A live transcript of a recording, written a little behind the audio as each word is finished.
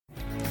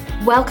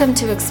Welcome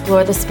to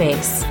Explore the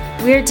Space.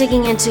 We're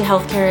digging into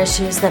healthcare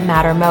issues that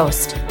matter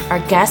most. Our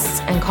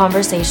guests and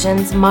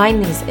conversations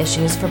mine these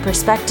issues for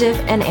perspective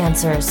and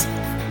answers.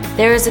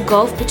 There is a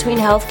gulf between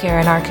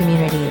healthcare and our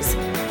communities.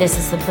 This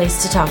is the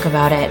place to talk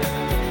about it.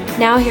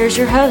 Now here's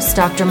your host,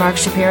 Dr. Mark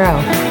Shapiro.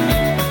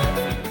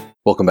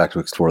 Welcome back to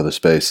Explore the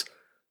Space.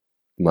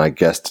 My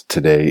guest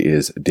today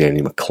is Dani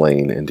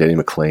McClain, and Dani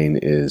McClain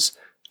is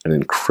an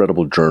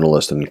incredible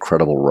journalist, an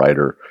incredible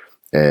writer,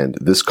 and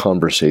this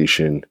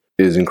conversation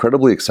is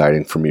incredibly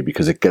exciting for me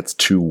because it gets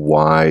to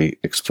why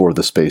Explore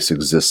the Space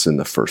exists in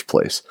the first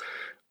place.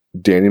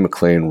 Dani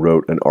McClain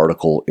wrote an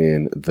article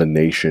in The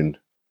Nation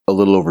a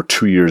little over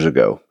 2 years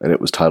ago, and it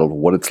was titled,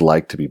 "What It's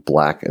Like to Be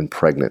Black and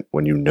Pregnant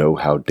When You Know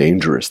How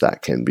Dangerous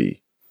That Can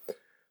Be."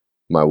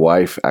 My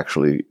wife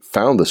actually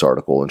found this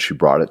article and she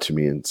brought it to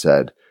me and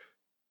said,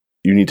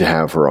 "You need to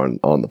have her on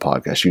the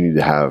podcast. You need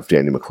to have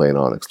Dani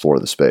McClain on Explore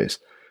the Space."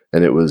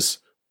 And it was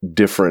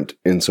different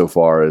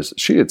insofar as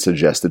she had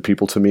suggested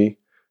people to me.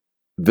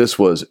 This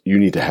was, you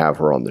need to have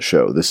her on the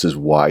show. This is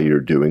why you're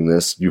doing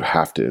this. You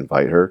have to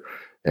invite her.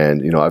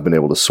 And, I've been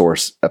able to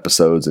source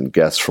episodes and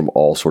guests from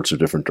all sorts of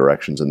different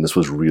directions. And this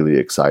was really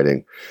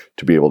exciting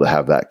to be able to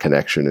have that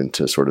connection and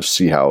to sort of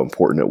see how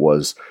important it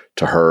was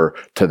to her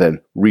to then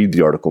read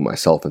the article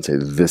myself and say,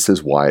 this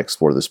is why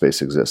Explore the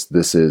Space exists.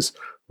 This is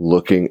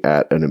looking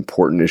at an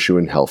important issue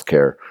in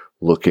healthcare,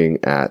 looking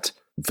at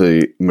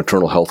the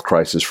maternal health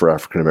crisis for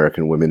African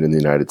American women in the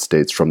United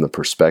States from the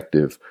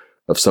perspective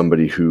of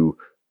somebody who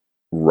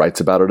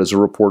writes about it as a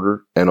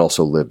reporter and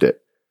also lived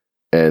it.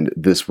 And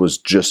this was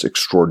just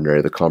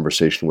extraordinary. The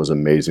conversation was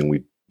amazing.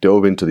 We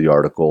dove into the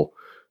article.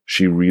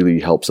 She really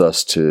helps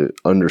us to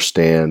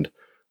understand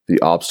the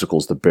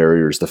obstacles, the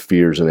barriers, the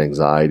fears and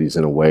anxieties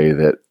in a way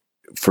that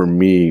for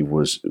me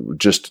was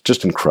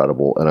just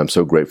incredible. And I'm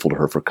so grateful to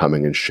her for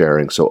coming and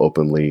sharing so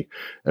openly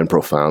and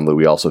profoundly.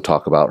 We also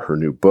talk about her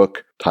new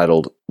book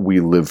titled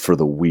 "We Live for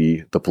the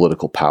We, the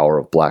Political Power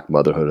of Black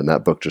Motherhood." And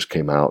that book just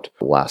came out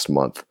last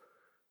month.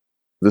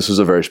 This is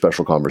a very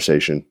special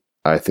conversation.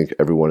 I think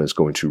everyone is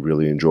going to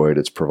really enjoy it.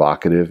 It's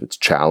provocative. It's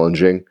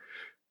challenging.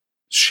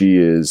 She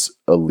is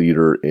a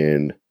leader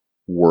in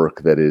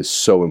work that is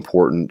so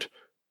important.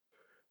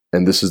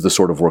 And this is the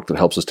sort of work that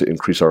helps us to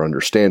increase our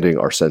understanding,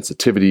 our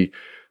sensitivity,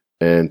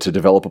 and to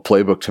develop a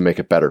playbook to make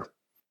it better.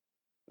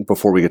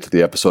 Before we get to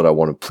the episode, I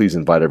want to please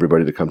invite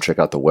everybody to come check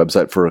out the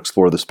website for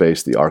Explore the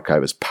Space. The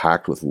archive is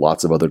packed with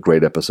lots of other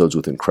great episodes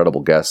with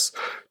incredible guests.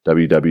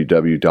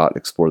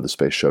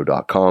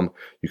 www.explorethespaceshow.com.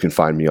 You can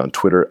find me on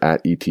Twitter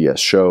at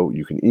ETSShow.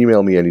 You can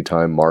email me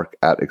anytime,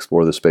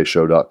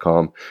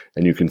 mark@explorethespaceshow.com.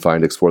 And you can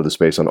find Explore the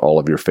Space on all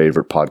of your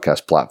favorite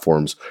podcast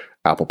platforms,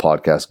 Apple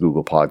Podcasts,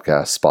 Google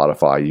Podcasts,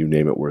 Spotify, you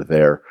name it, we're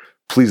there.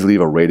 Please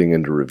leave a rating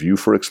and a review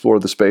for Explore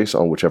the Space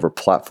on whichever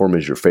platform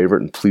is your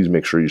favorite, and please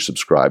make sure you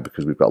subscribe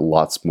because we've got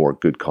lots more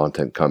good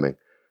content coming.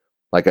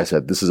 Like I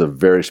said, this is a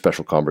very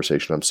special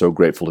conversation. I'm so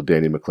grateful to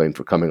Dani McClain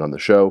for coming on the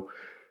show.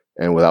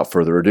 And without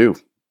further ado,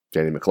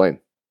 Dani McClain.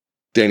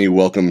 Dani,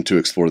 welcome to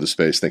Explore the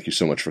Space. Thank you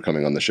so much for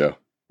coming on the show.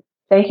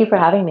 Thank you for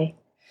having me.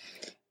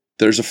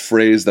 There's a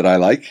phrase that I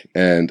like,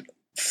 and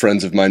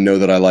friends of mine know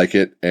that I like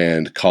it,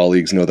 and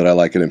colleagues know that I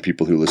like it, and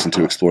people who listen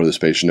to Explore the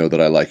Space know that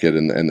I like it.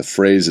 And the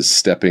phrase is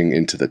stepping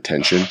into the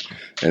tension.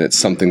 And it's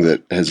something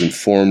that has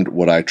informed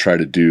what I try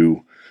to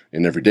do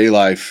in everyday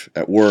life,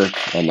 at work,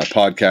 on my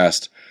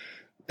podcast.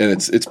 And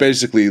it's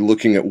basically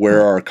looking at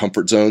where are our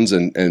comfort zones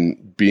and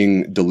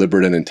being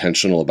deliberate and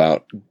intentional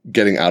about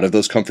getting out of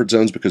those comfort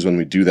zones, because when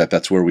we do that,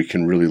 that's where we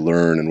can really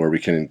learn and where we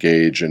can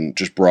engage and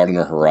just broaden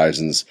our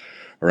horizons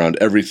around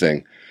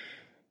everything.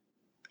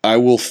 I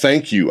will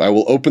thank you. I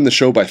will open the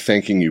show by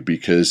thanking you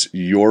because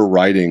your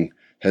writing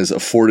has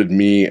afforded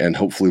me and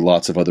hopefully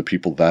lots of other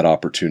people that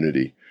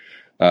opportunity.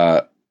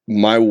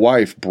 My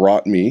wife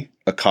brought me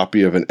a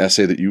copy of an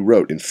essay that you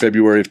wrote in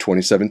February of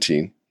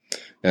 2017.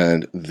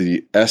 And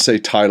the essay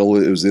title,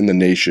 it was in The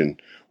Nation,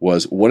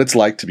 was "What It's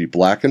Like to Be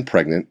Black and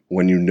Pregnant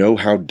When You Know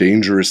How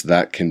Dangerous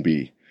That Can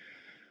Be."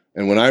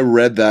 And when I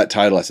read that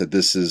title, I said,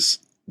 this is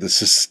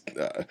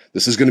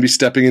going to be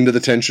stepping into the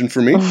tension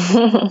for me,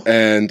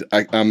 and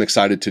I'm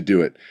excited to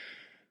do it.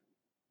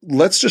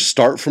 Let's just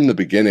start from the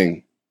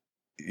beginning.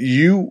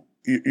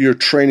 Your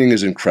training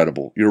is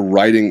incredible. Your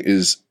writing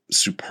is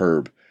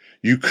superb.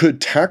 You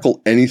could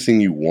tackle anything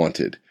you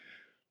wanted.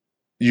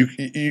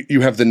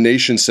 You have The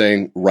Nation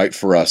saying, "Write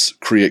for us,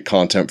 create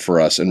content for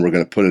us, and we're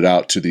going to put it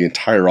out to the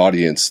entire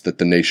audience that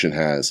The Nation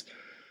has."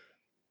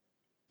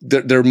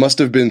 There must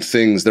have been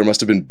things, there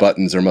must have been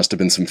buttons, there must have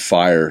been some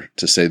fire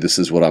to say, this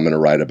is what I'm going to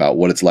write about,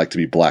 what it's like to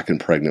be black and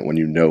pregnant when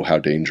you know how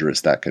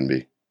dangerous that can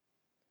be.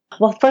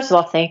 Well, first of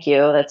all, thank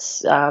you.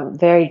 That's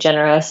very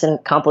generous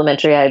and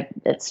complimentary.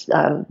 It's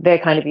very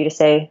kind of you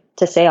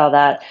to say all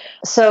that.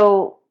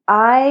 So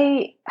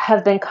I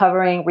have been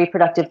covering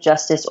reproductive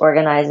justice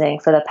organizing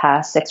for the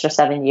past 6 or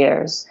 7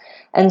 years.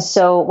 And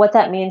so what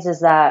that means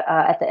is that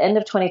at the end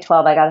of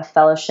 2012, I got a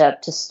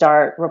fellowship to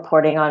start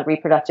reporting on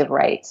reproductive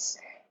rights.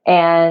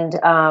 And,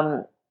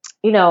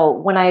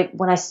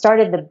 when I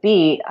started the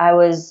beat, I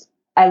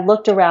I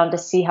looked around to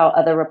see how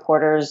other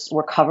reporters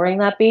were covering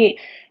that beat.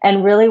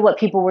 And really what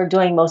people were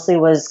doing mostly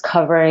was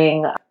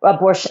covering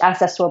abortion,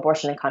 access to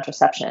abortion and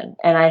contraception.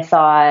 And I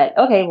thought,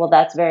 okay, well,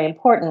 that's very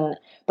important.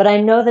 But I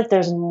know that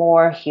there's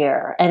more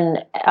here.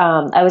 And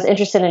I was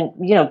interested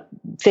in,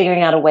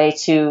 figuring out a way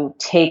to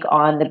take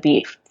on the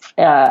beat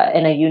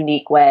in a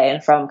unique way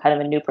and from kind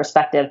of a new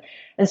perspective.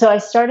 And so I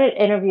started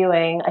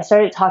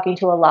talking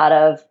to a lot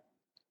of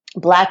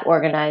Black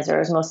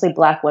organizers, mostly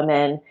Black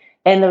women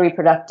in the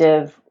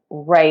reproductive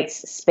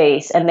rights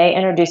space. And they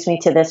introduced me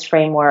to this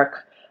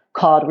framework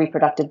called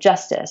reproductive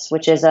justice,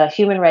 which is a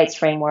human rights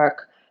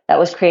framework that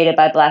was created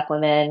by Black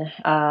women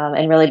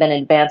and really been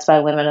advanced by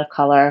women of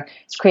color.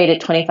 It's created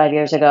 25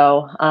 years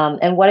ago.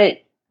 And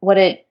what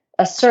it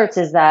asserts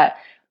is that,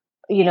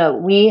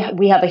 we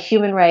have a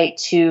human right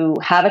to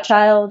have a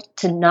child,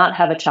 to not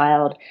have a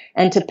child,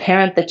 and to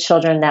parent the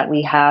children that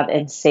we have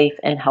in safe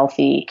and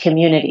healthy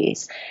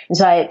communities. And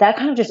so that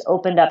kind of just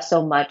opened up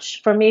so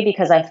much for me,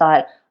 because I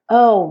thought,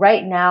 oh,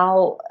 right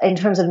now, in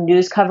terms of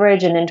news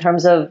coverage and in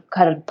terms of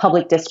kind of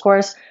public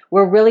discourse,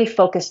 we're really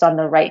focused on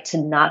the right to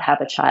not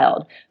have a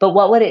child. But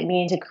what would it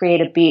mean to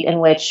create a beat in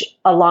which,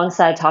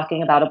 alongside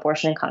talking about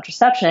abortion and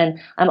contraception,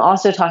 I'm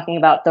also talking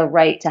about the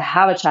right to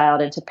have a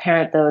child and to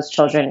parent those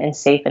children in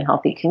safe and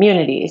healthy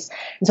communities?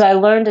 And so I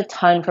learned a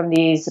ton from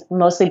these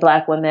mostly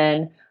Black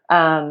women,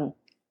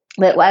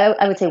 but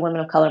I would say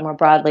women of color more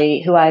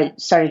broadly, who I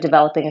started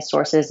developing as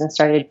sources and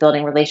started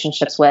building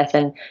relationships with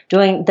and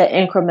doing the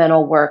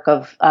incremental work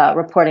of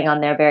reporting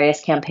on their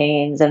various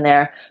campaigns and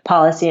their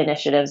policy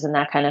initiatives and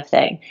that kind of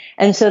thing.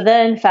 And so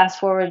then fast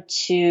forward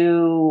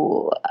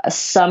to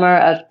summer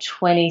of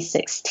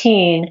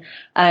 2016,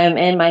 I'm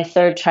in my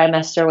third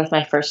trimester with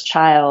my first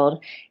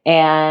child.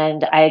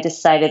 And I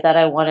decided that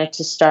I wanted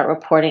to start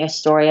reporting a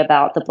story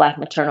about the Black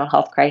maternal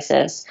health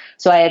crisis.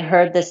 So I had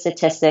heard the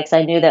statistics.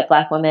 I knew that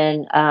Black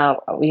women,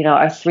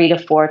 are 3 to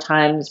 4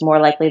 times more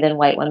likely than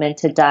white women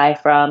to die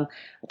from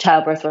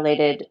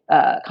childbirth-related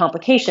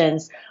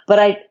complications. But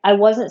I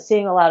wasn't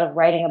seeing a lot of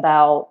writing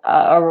about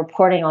or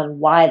reporting on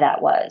why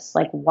that was,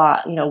 like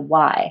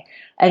why.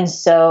 And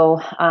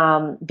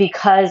so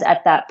because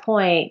at that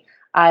point,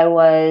 I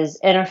was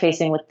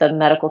interfacing with the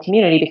medical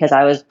community because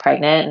I was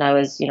pregnant and I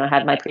was,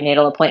 had my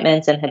prenatal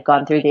appointments and had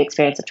gone through the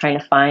experience of trying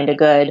to find a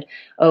good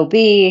OB,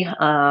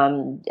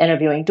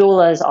 interviewing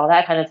doulas, all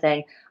that kind of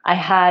thing. I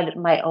had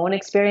my own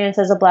experience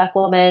as a Black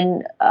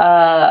woman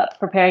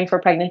preparing for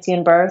pregnancy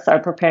and birth, or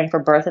preparing for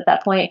birth at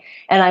that point.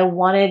 And I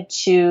wanted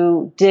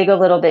to dig a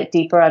little bit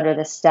deeper under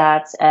the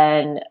stats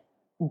and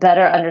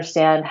better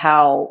understand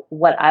how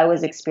what I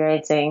was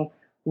experiencing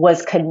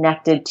was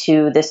connected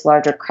to this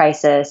larger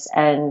crisis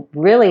and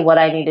really what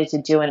I needed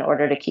to do in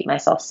order to keep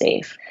myself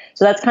safe.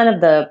 So that's kind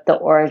of the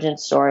origin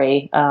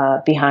story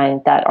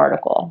behind that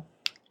article.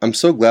 I'm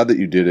so glad that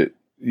you did it.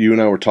 You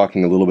and I were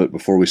talking a little bit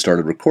before we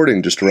started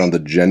recording just around the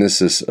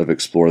genesis of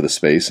Explore the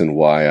Space and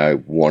why I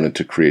wanted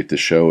to create the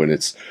show. And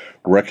it's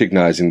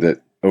recognizing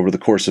that over the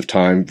course of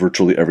time,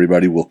 virtually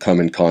everybody will come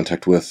in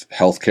contact with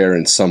healthcare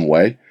in some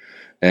way,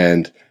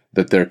 and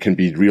that there can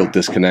be real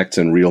disconnects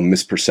and real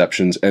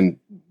misperceptions and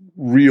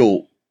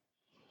real,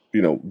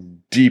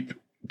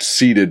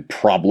 deep-seated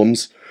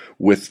problems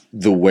with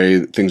the way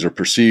that things are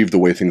perceived, the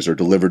way things are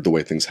delivered, the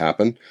way things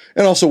happen,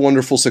 and also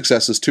wonderful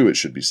successes too, it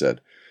should be said.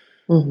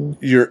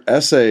 Mm-hmm. Your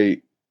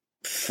essay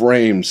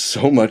framed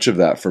so much of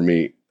that for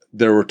me.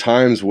 There were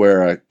times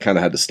where I kind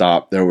of had to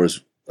stop. There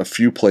was a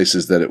few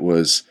places that it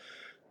was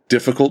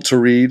difficult to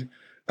read.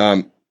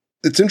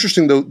 It's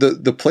interesting, though,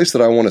 the place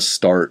that I want to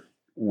start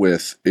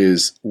with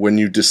is when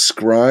you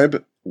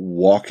describe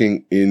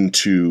walking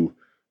into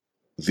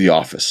the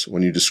office,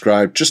 when you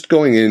describe just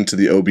going into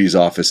the OB's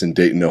office in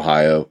Dayton,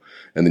 Ohio,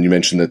 and then you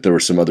mentioned that there were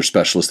some other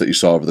specialists that you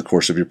saw over the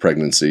course of your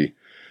pregnancy.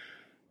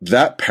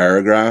 That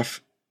paragraph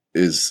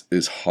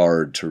is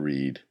hard to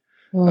read.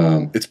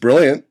 It's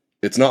brilliant.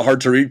 It's not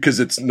hard to read because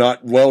it's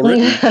not well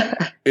written.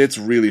 It's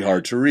really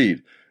hard to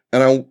read.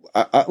 And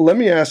I let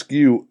me ask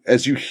you,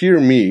 as you hear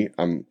me,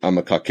 I'm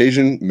a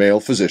Caucasian male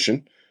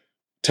physician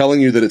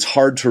telling you that it's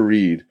hard to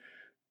read.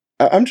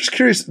 I'm just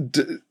curious,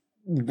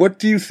 what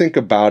do you think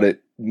about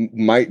it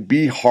might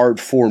be hard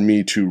for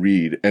me to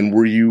read? And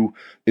were you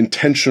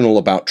intentional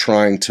about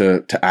trying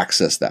to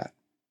access that?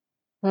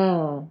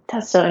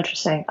 That's so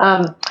interesting.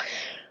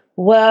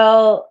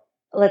 Well,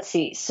 let's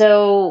see.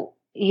 So,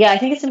 yeah, I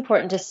think it's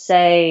important to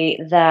say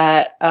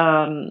that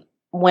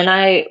when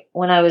I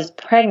was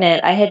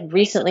pregnant, I had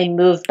recently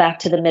moved back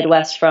to the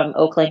Midwest from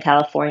Oakland,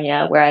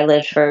 California, where I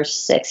lived for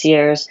 6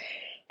 years.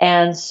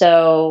 And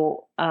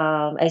so,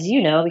 as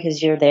you know,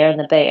 because you're there in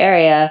the Bay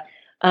Area,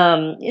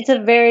 it's a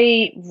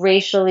very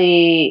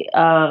racially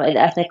and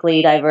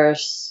ethnically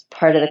diverse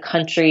part of the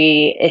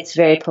country. It's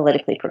very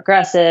politically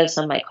progressive.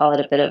 Some might call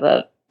it a bit of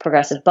a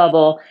progressive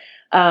bubble.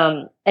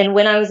 And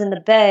when I was in the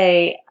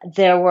Bay,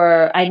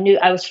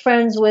 I was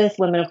friends with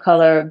women of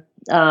color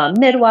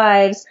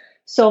midwives.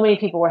 So many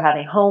people were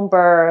having home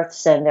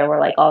births, and there were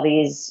like all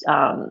these,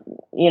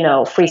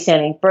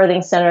 freestanding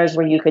birthing centers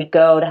where you could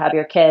go to have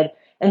your kid.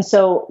 And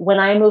so when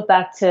I moved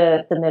back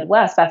to the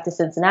Midwest, back to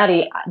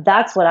Cincinnati,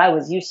 that's what I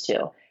was used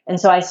to. And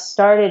so I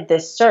started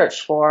this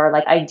search for,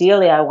 like,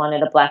 ideally I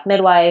wanted a Black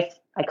midwife.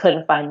 I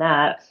couldn't find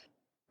that.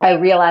 I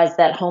realized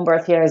that home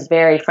birth here is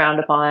very frowned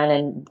upon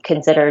and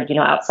considered,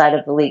 outside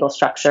of the legal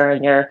structure,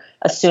 and you're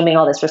assuming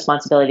all this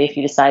responsibility if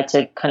you decide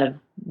to kind of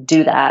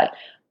do that.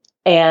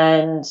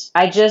 And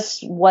I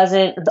just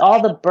wasn't,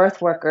 all the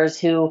birth workers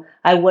who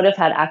I would have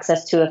had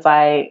access to if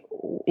I,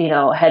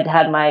 had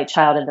had my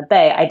child in the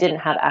Bay, I didn't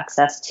have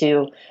access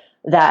to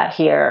that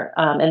here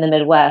in the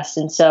Midwest.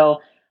 And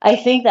so I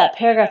think that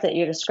paragraph that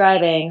you're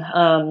describing,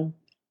 and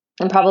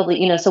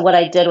probably, so what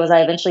I did was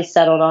I eventually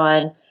settled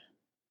on,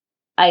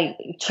 I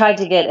tried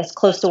to get as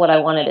close to what I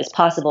wanted as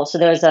possible. So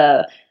there's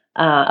a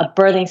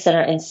birthing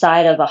center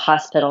inside of a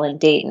hospital in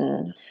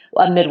Dayton,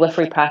 a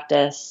midwifery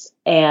practice.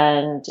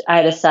 And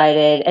I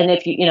decided, and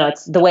if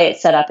it's the way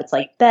it's set up, it's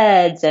like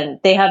beds, and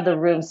they have the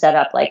room set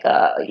up like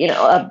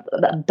a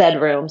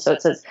bedroom. So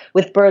it's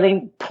with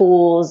birthing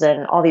pools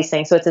and all these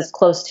things. So it's as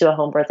close to a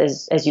home birth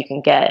as you can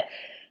get.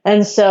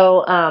 And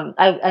so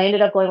I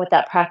ended up going with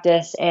that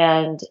practice.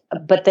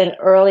 But then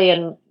early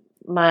in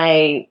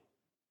my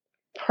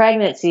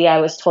pregnancy, I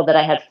was told that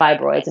I had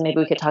fibroids, and maybe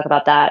we could talk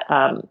about that,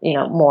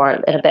 more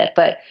in a bit.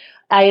 But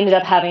I ended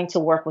up having to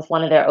work with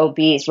one of their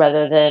OBs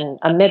rather than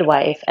a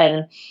midwife.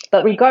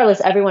 But regardless,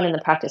 everyone in the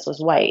practice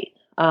was white.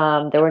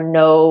 There were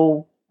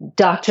no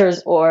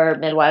doctors or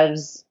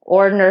midwives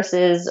or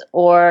nurses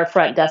or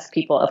front desk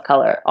people of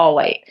color, all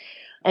white.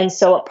 And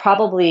so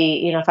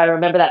probably, if I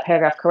remember that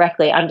paragraph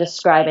correctly, I'm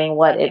describing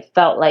what it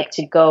felt like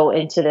to go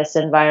into this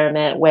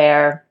environment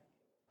where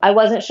I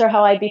wasn't sure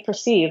how I'd be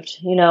perceived.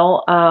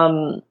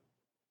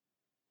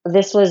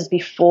 This was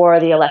before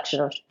the election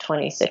of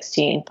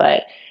 2016,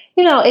 but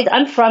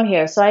I'm from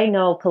here, so I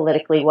know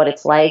politically what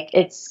it's like.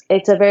 It's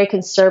a very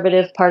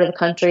conservative part of the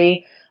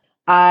country.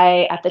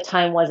 I, at the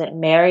time, wasn't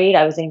married.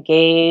 I was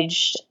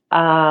engaged.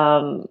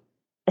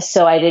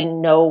 So I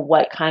didn't know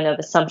what kind of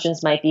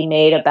assumptions might be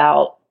made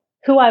about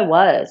who I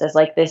was as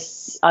like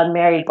this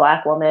unmarried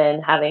Black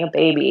woman having a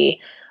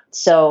baby.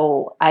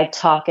 So I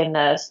talk in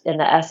the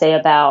essay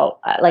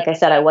about, like I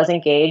said, I was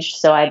engaged.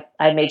 So I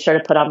made sure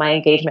to put on my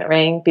engagement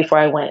ring before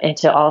I went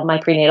into all of my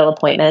prenatal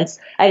appointments.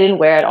 I didn't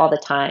wear it all the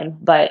time,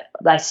 but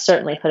I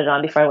certainly put it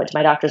on before I went to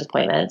my doctor's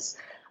appointments.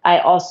 I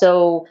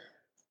also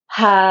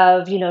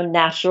have,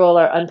 natural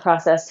or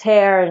unprocessed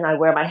hair, and I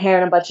wear my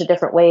hair in a bunch of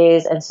different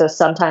ways. And so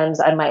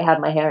sometimes I might have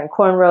my hair in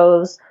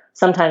cornrows.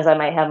 Sometimes I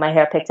might have my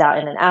hair picked out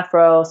in an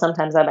afro.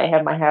 Sometimes I might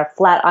have my hair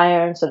flat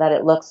ironed so that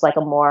it looks like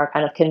a more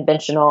kind of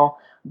conventional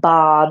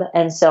bob.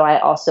 And so I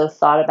also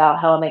thought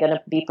about how am I going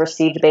to be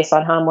perceived based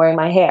on how I'm wearing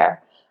my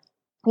hair.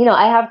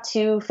 I have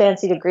 2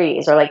 fancy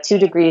degrees, or like 2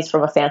 degrees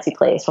from a fancy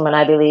place, from an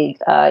Ivy League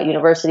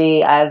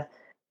university. I'm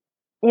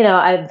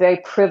very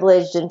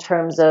privileged in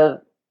terms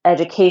of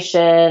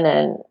education,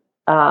 and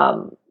I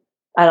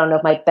don't know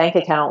if my bank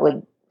account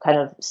would kind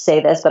of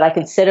say this, but I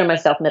consider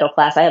myself middle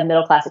class. I have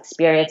middle class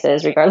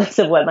experiences, regardless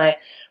of what my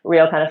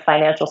real kind of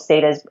financial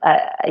state is,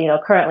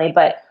 currently.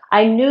 But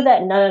I knew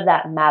that none of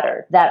that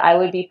mattered, that I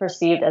would be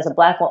perceived as a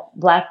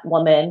black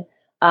woman.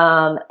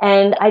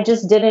 And I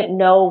just didn't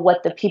know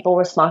what the people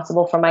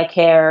responsible for my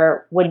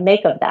care would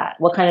make of that,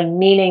 what kind of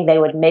meaning they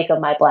would make of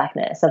my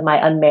Blackness, of my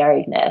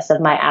unmarriedness,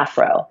 of my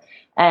afro.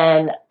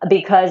 And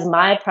because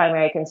my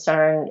primary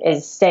concern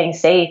is staying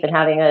safe and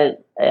having a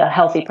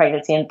healthy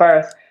pregnancy and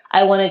birth,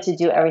 I wanted to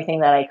do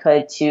everything that I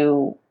could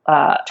to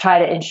try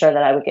to ensure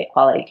that I would get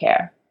quality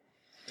care.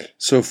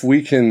 So if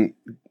we can,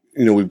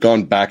 we've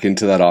gone back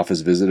into that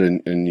office visit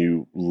and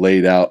you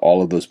laid out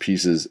all of those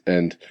pieces.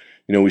 And,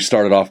 we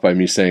started off by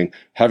me saying,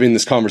 having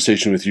this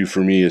conversation with you for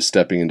me is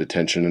stepping into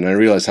tension. And I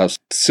realize how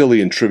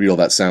silly and trivial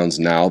that sounds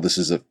now. This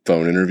is a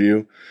phone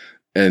interview.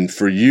 And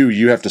for you,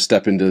 you have to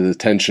step into the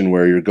tension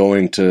where you're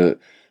going to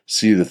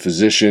see the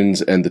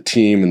physicians and the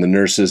team and the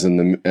nurses and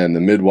the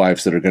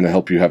midwives that are going to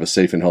help you have a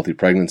safe and healthy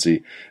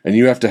pregnancy. And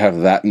you have to have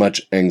that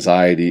much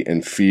anxiety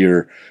and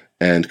fear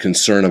and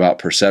concern about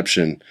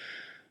perception.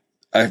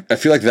 I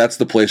feel like that's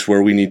the place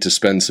where we need to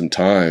spend some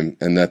time,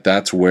 and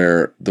that's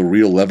where the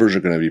real levers are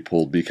going to be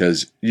pulled,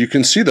 because you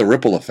can see the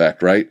ripple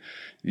effect, right?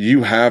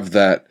 You have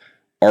that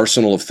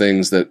arsenal of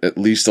things that at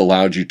least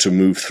allowed you to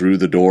move through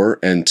the door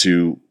and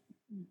to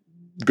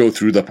go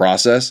through the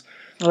process.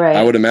 Right.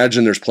 I would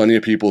imagine there's plenty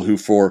of people who,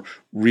 for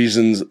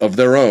reasons of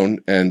their own,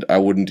 and I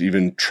wouldn't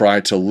even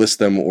try to list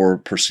them or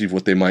perceive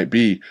what they might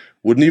be,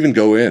 wouldn't even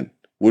go in,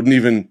 wouldn't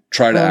even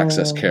try to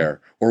access care,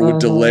 or would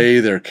delay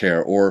their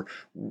care, or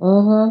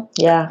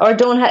yeah, or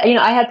don't have.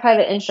 I had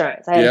private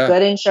insurance. I had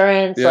good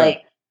insurance. Yeah.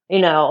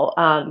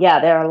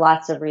 There are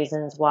lots of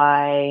reasons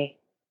why.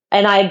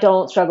 And I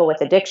don't struggle with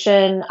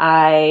addiction.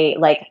 I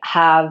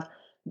have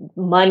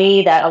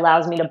money that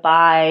allows me to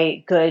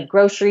buy good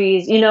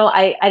groceries.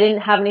 I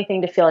didn't have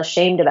anything to feel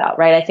ashamed about,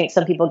 right? I think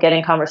some people get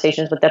in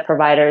conversations with their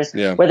providers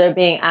where they're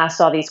being asked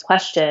all these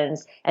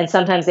questions, and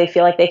sometimes they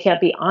feel like they can't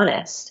be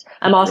honest.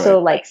 I'm also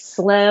like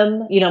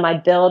slim, my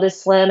build is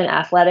slim and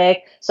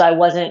athletic. So I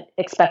wasn't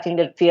expecting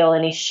to feel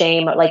any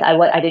shame. Like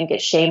I didn't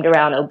get shamed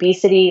around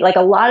obesity. Like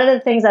a lot of the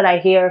things that I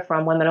hear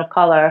from women of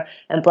color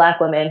and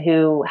Black women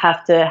who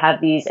have to have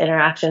these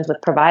interactions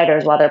with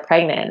providers while they're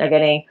pregnant, they're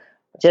getting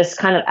just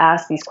kind of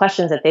asked these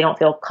questions that they don't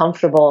feel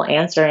comfortable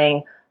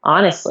answering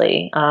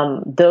honestly.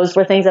 Those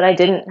were things that I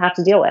didn't have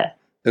to deal with.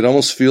 It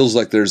almost feels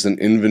like there's an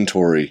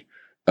inventory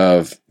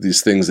of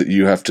these things that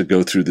you have to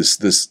go through,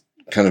 this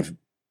kind of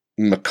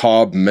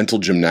macabre mental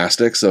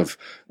gymnastics of,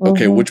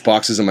 okay, which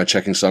boxes am I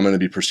checking so I'm going to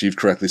be perceived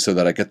correctly so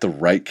that I get the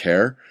right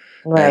care?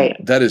 Right.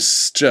 And that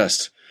is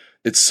just,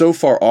 it's so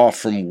far off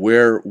from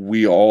where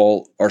we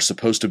all are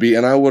supposed to be.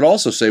 And I would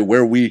also say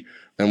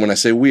and when I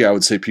say we, I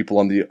would say people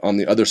on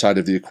the other side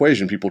of the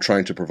equation, people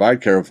trying to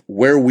provide care, of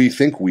where we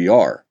think we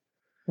are.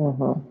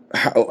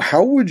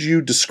 How would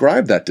you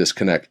describe that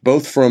disconnect,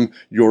 both from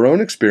your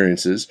own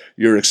experiences,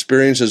 your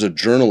experience as a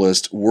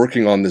journalist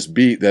working on this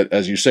beat that,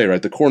 as you say,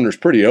 right, the corner's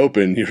pretty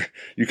open.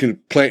 You can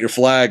plant your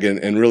flag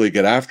and really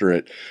get after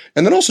it.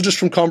 And then also just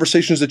from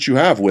conversations that you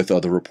have with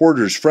other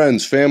reporters,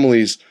 friends,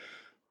 families.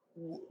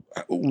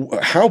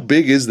 How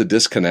big is the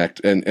disconnect?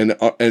 And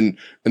then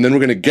we're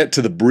going to get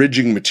to the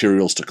bridging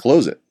materials to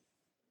close it.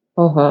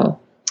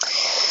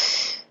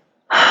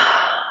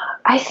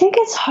 I think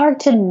it's hard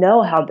to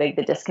know how big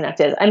the disconnect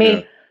is. I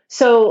mean,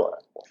 so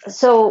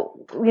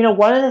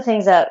one of the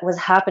things that was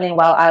happening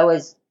while I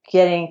was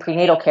getting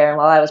prenatal care and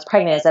while I was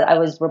pregnant is that I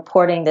was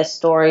reporting this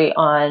story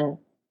on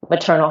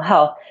maternal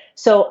health.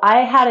 So I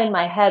had in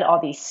my head all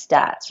these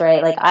stats,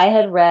 right? Like I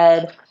had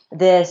read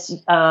this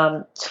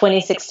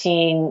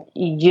 2016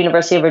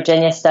 University of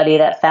Virginia study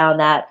that found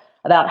that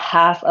about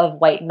half of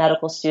white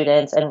medical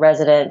students and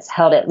residents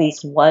held at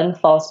least one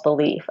false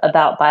belief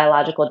about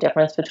biological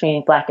difference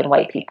between Black and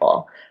white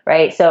people,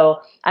 right?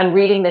 So I'm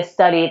reading this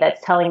study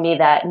that's telling me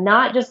that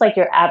not just like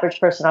your average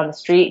person on the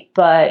street,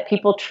 but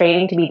people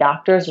training to be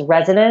doctors,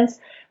 residents,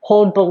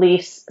 hold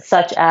beliefs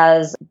such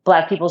as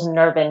Black people's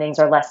nerve endings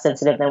are less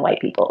sensitive than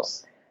white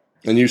people's.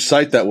 And you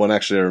cite that one.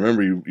 Actually, I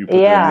remember you put that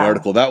in the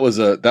article. That was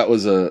a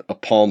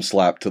palm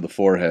slap to the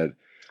forehead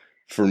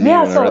for me when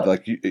I read,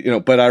 like,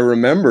 but I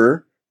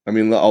remember, I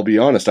mean, I'll be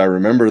honest, I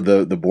remember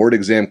the board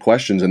exam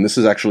questions, and this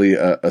is actually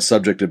a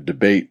subject of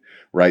debate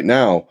right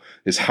now,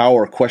 is how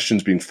are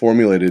questions being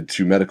formulated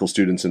to medical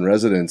students and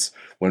residents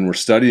when we're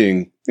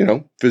studying,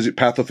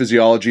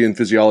 pathophysiology and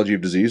physiology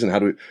of disease,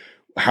 and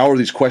how are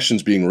these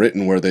questions being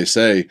written where they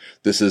say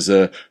this is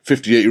a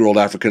 58-year-old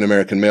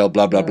African-American male,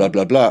 blah, blah, blah,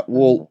 blah, blah.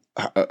 Well,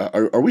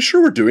 are we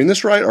sure we're doing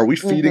this right? Are we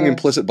feeding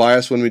implicit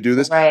bias when we do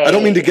this? Right. I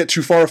don't mean to get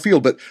too far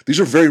afield, but these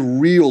are very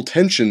real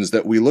tensions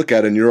that we look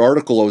at. In your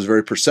article, I was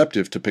very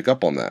perceptive to pick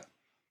up on that.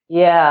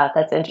 Yeah,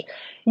 that's interesting.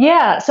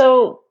 Yeah,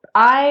 so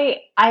I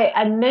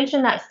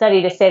mentioned that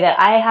study to say that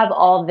I have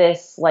all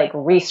this like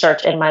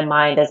research in my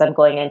mind as I'm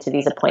going into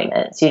these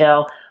appointments.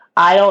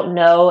 I don't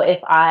know if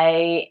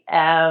I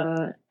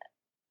am,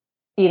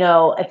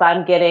 if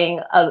I'm getting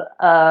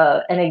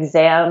an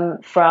exam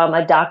from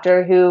a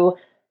doctor who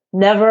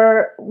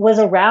never was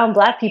around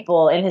Black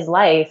people in his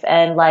life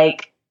and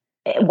like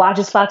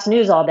watches Fox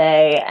News all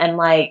day and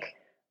like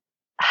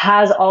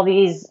has all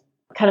these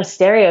kind of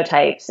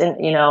stereotypes and,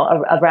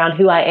 around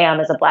who I am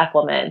as a Black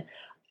woman.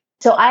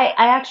 So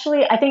I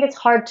think it's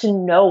hard to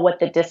know what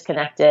the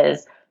disconnect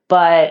is,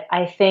 but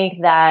I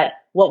think that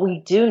what we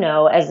do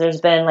know, as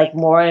there's been like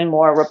more and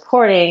more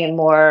reporting and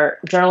more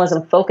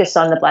journalism focused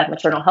on the Black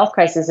maternal health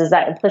crisis, is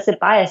that implicit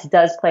bias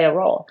does play a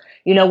role.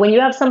 When you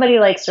have somebody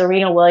like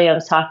Serena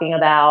Williams talking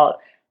about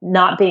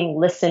not being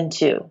listened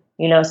to,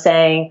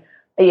 saying,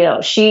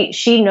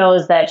 she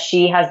knows that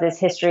she has this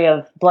history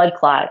of blood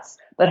clots,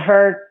 but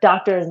her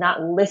doctor is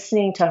not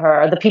listening to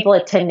her, or the people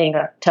attending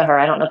to her.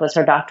 I don't know if it's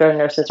her doctor or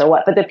nurses or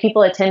what, but the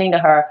people attending to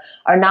her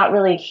are not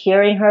really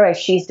hearing her as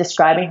she's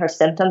describing her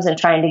symptoms and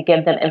trying to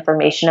give them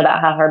information about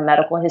how her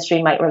medical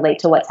history might relate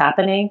to what's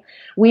happening.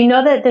 We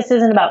know that this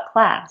isn't about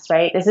class,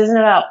 right? This isn't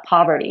about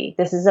poverty.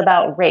 This is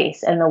about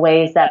race and the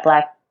ways that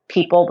Black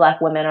people,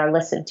 Black women are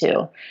listened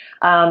to.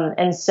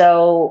 And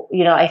so,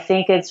 I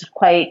think it's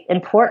quite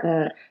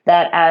important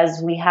that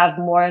as we have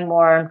more and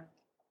more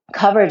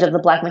coverage of the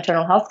Black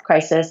maternal health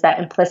crisis, that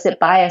implicit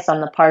bias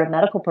on the part of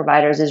medical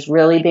providers is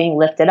really being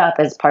lifted up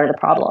as part of the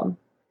problem.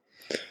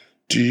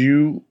 Do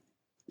you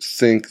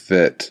think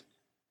that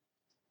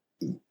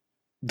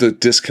the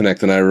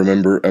disconnect, and I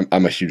remember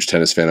I'm a huge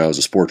tennis fan. I was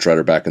a sports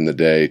writer back in the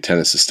day.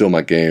 Tennis is still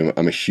my game.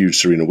 I'm a huge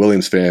Serena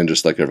Williams fan,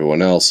 just like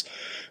everyone else.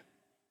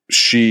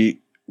 She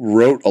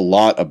wrote a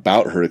lot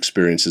about her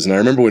experiences. And I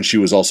remember when she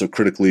was also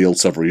critically ill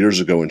several years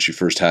ago when she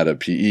first had a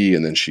PE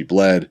and then she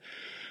bled.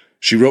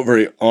 She wrote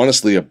very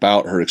honestly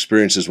about her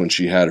experiences when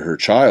she had her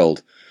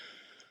child.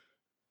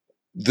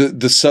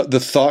 The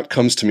thought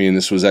comes to me, and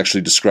this was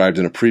actually described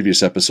in a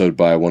previous episode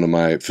by one of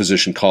my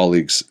physician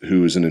colleagues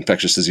who is an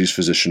infectious disease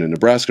physician in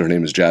Nebraska. Her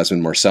name is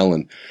Jasmine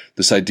Marcellin.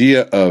 This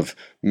idea of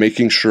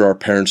making sure our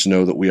parents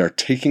know that we are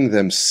taking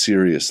them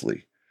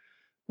seriously,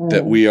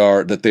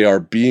 that they are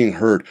being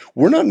heard.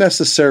 We're not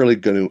necessarily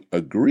going to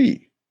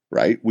agree,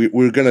 right?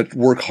 We're going to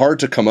work hard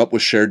to come up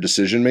with shared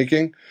decision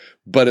making,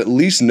 but at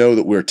least know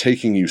that we're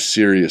taking you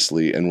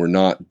seriously and we're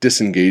not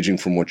disengaging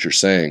from what you're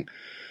saying.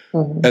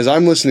 As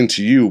I'm listening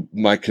to you,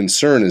 my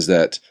concern is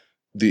that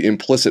the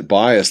implicit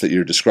bias that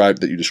you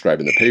describe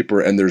in the paper,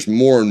 and there's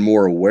more and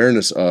more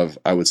awareness of,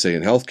 I would say,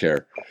 in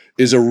healthcare,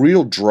 is a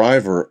real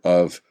driver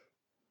of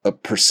a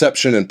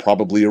perception and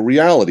probably a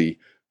reality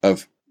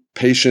of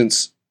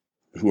patients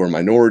who are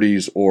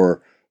minorities,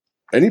 or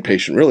any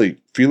patient really,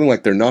 feeling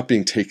like they're not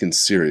being taken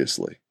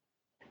seriously.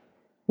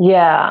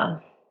 Yeah.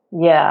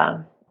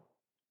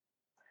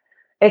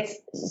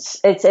 It's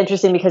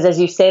interesting because as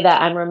you say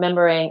that, I'm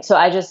remembering, so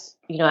I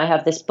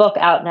have this book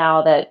out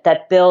now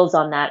that builds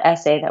on that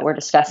essay that we're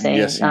discussing.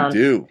 Yes, you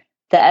do.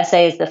 The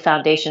essay is the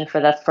foundation for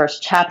the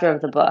first chapter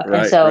of the book.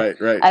 Right, and so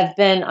right. I've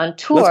been on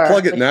tour. Let's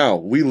plug it now.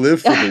 We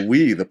Live for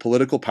the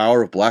political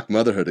power of Black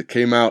motherhood. It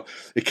came out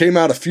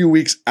a few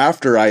weeks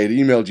after I had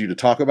emailed you to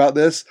talk about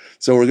this.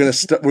 So we're going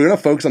to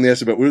focus on the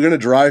essay, but we're going to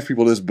drive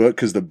people to this book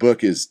because the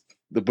book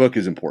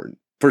is important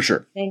for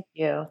sure. Thank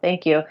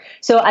you.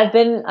 So I've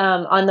been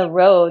on the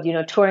road,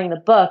 touring the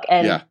book,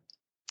 and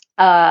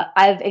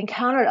I've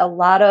encountered a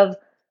lot of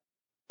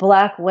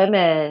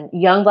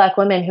young Black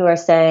women who are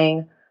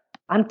saying,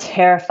 I'm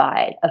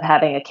terrified of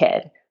having a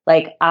kid.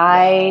 Like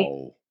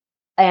I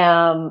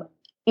am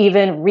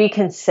even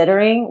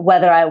reconsidering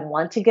whether I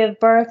want to give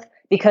birth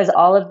because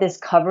all of this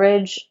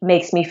coverage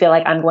makes me feel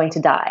like I'm going to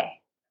die.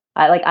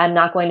 I'm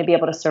not going to be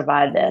able to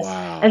survive this.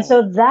 Wow. And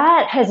so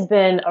that has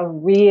been a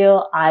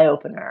real eye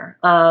opener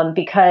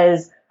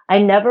because I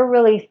never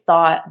really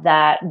thought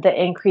that the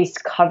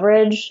increased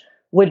coverage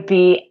would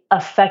be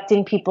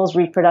affecting people's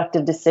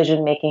reproductive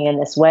decision making in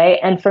this way.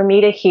 And for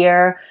me to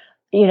hear,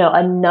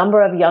 a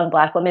number of young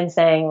Black women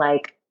saying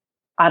like,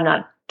 I'm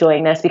not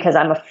doing this because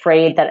I'm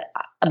afraid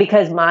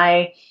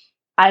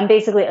I'm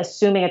basically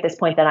assuming at this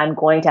point that I'm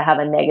going to have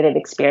a negative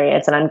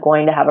experience and I'm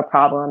going to have a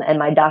problem and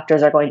my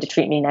doctors are going to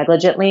treat me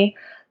negligently.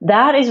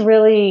 That is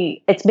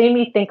really, it's made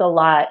me think a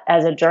lot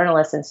as a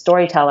journalist and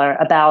storyteller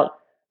about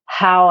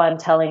how I'm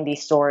telling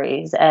these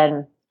stories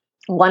and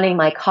wanting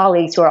my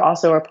colleagues who are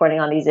also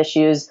reporting on these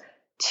issues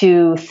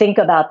to think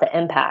about the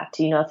impact,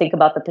 think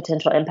about the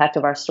potential impact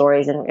of our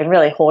stories and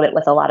really hold it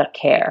with a lot of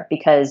care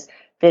because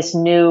this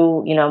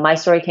new, my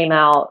story came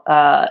out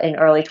in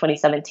early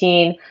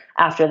 2017.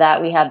 After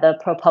that, we had the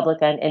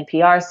ProPublica and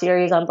NPR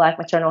series on Black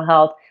maternal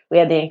health. We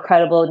had the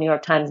incredible New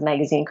York Times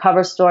Magazine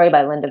cover story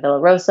by Linda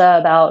Villarosa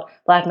about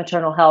Black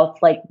maternal health.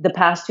 Like the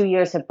past 2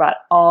 years have brought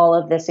all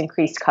of this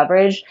increased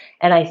coverage.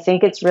 And I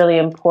think it's really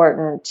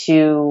important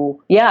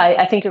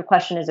I think your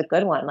question is a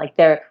good one. Like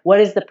what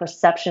is the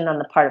perception on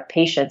the part of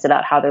patients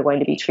about how they're going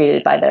to be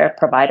treated by their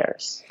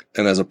providers?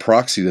 And as a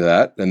proxy to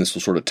that, and this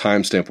will sort of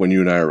timestamp when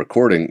you and I are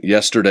recording,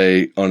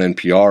 yesterday on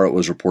NPR, it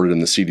was reported in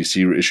the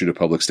CDC issued a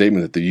public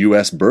statement that the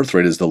U.S. birth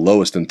rate is the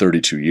lowest in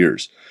 32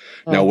 years.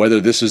 Now, whether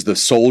this is the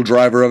sole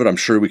driver of it, I'm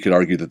sure we could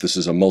argue that this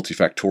is a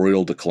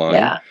multifactorial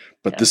decline,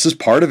 but this is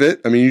part of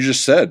it. I mean, you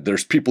just said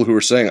there's people who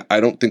are saying, I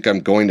don't think I'm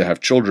going to have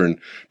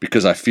children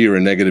because I fear a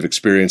negative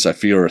experience. I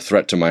fear a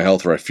threat to my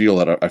health, or I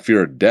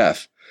fear a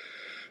death.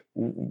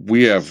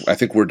 I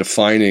think we're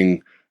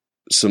defining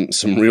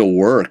some real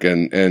work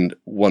and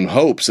one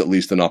hopes at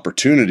least an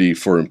opportunity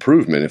for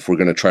improvement if we're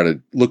going to try to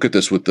look at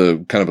this with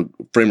the kind of a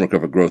framework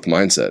of a growth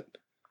mindset.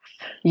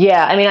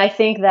 Yeah. I mean, I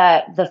think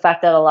that the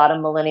fact that a lot of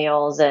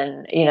millennials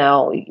and,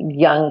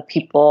 young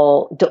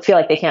people don't feel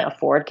like they can't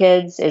afford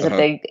kids is a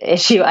big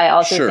issue. I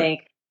also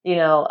think,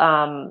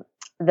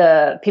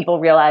 the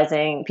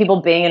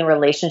people being in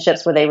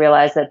relationships where they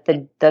realize that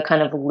the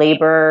kind of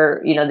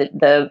labor,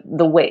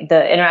 the way,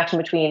 the interaction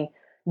between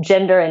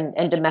gender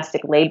and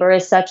domestic labor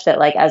is such that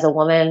like as a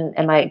woman,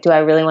 do I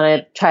really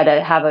want to try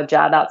to have a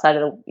job outside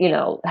of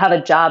have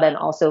a job and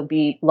also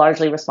be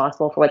largely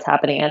responsible for what's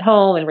happening at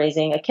home and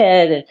raising a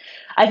kid? And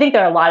I think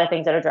there are a lot of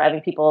things that are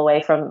driving people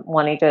away from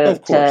wanting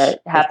to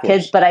have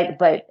kids. But I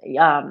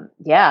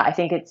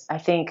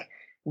think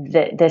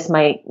that this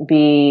might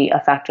be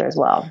a factor as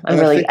well. I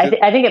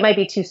think it might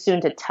be too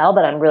soon to tell,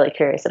 but I'm really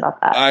curious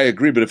about that. I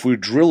agree. But if we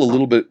drill a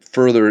little bit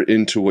further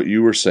into what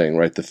you were saying,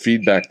 right, the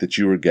feedback that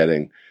you were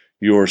getting,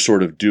 you're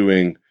sort of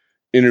doing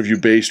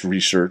interview-based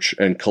research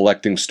and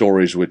collecting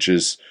stories, which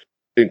is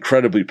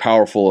incredibly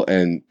powerful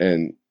and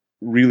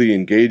really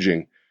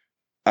engaging.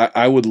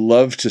 I would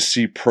love to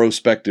see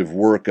prospective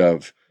work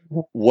of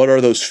what are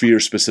those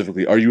fears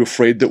specifically? Are you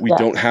afraid that we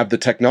don't have the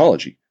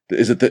technology?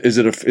 Is it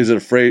a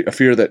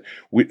fear that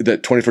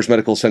that 21st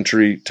medical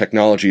century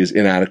technology is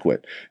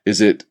inadequate?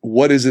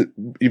 What is it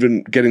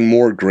even getting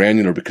more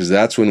granular? Because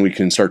that's when we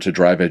can start to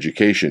drive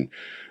education.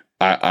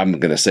 I'm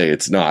going to say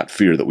it's not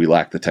fear that we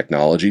lack the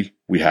technology.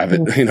 we have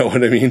it. You know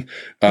what I mean?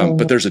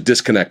 But there's a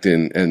disconnect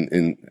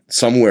in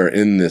somewhere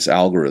in this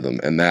algorithm,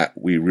 and that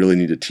we really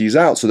need to tease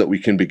out so that we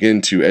can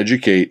begin to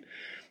educate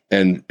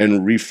and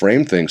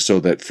reframe things, so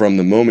that from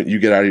the moment you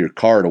get out of your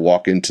car to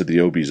walk into the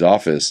OB's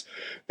office,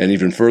 and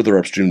even further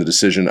upstream the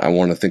decision, I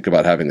want to think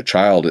about having a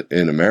child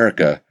in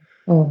America,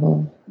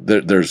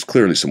 there's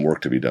clearly some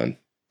work to be done.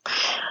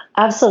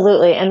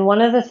 Absolutely. And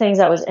one of the things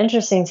that was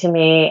interesting to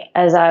me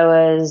as I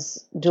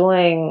was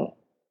doing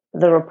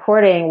the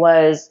reporting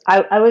was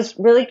I was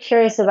really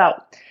curious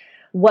about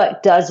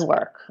what does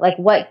work, like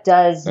what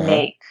does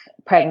make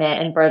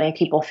pregnant and birthing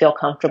people feel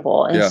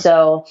comfortable. And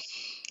so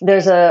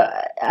there's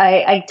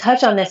I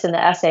touch on this in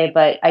the essay,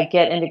 but I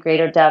get into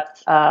greater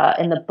depth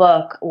in the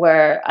book,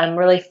 where I'm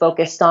really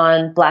focused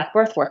on Black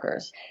birth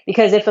workers.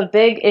 Because if a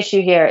big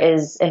issue here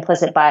is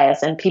implicit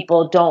bias and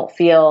people don't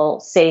feel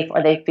safe,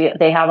 or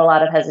they have a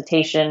lot of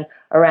hesitation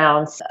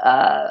around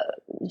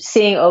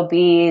seeing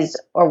OBs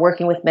or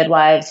working with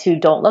midwives who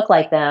don't look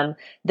like them,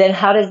 then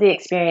how does the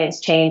experience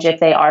change if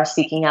they are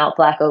seeking out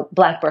Black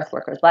birth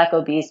workers, Black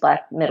OBs,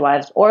 Black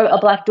midwives, or a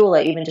Black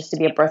doula, even just to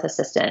be a birth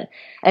assistant?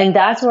 And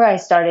that's where I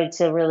started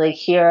to really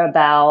hear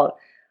about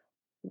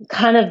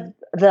kind of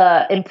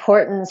the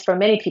importance for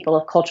many people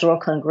of cultural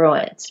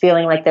congruence,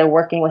 feeling like they're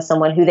working with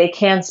someone who they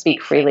can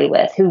speak freely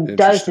with, who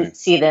does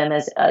see them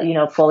as,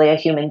 fully a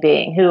human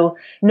being, who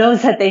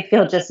knows that they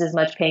feel just as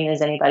much pain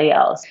as anybody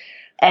else.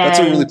 And that's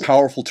a really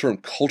powerful term,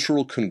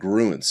 cultural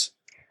congruence.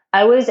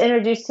 I was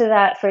introduced to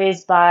that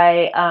phrase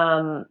by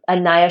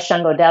Anaya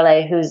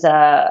Shangodele, who's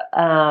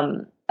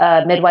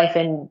a midwife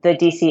in the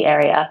DC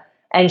area.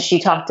 And she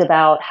talked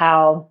about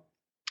how,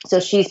 so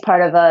she's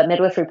part of a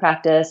midwifery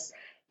practice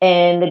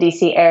in the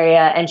DC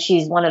area, and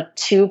she's one of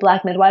 2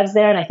 Black midwives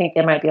there. And I think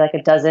there might be like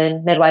a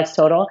dozen midwives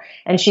total.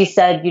 And she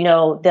said,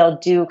 they'll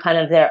do kind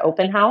of their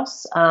open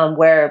house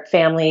where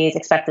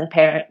expectant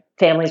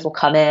families will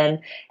come in,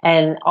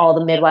 and all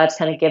the midwives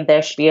kind of give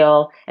their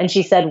spiel. And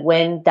she said,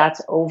 when that's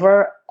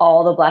over,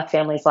 all the Black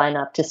families line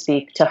up to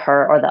speak to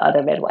her or the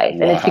other midwife.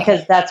 Wow. And it's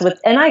because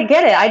and I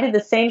get it. I did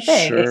the same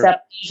thing,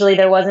 except usually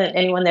there wasn't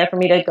anyone there for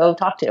me to go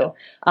talk to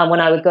when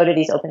I would go to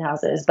these open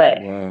houses. But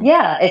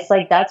it's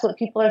like, that's what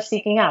people are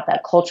seeking out,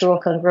 that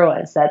cultural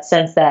congruence, that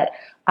sense that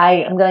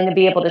I am going to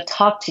be able to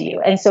talk to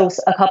you. And so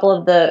a couple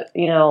of the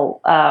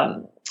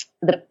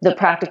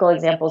practical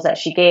examples that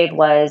she gave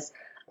was,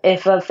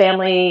 if a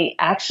family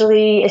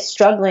actually is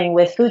struggling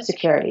with food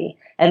security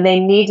and they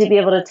need to be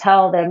able to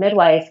tell their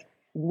midwife,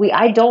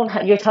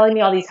 you're telling me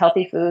all these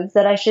healthy foods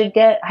that I should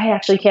get, I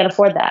actually can't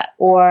afford that.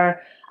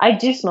 Or I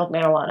do smoke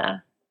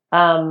marijuana.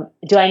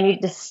 Do I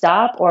need to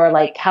stop? Or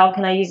like, how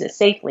can I use it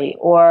safely?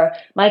 Or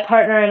my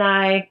partner and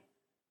I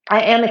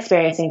am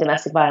experiencing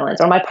domestic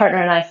violence, or my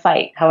partner and I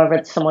fight,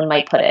 however someone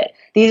might put it.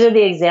 These are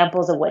the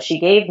examples of what she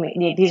gave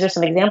me. These are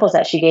some examples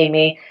that she gave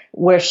me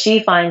where she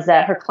finds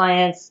that her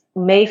clients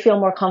may feel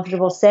more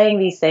comfortable saying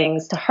these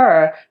things to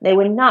her. They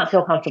would not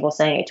feel comfortable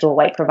saying it to a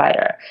white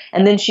provider.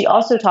 And then she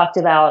also talked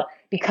about,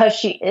 because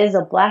she is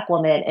a Black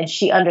woman and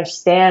she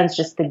understands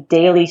just the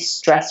daily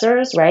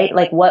stressors, right?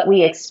 Like what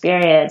we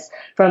experience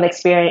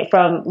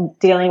from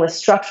dealing with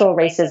structural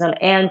racism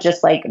and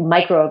just like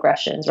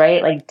microaggressions,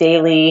 right? Like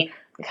daily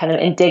kind of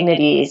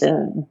indignities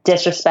and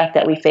disrespect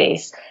that we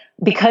face.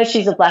 Because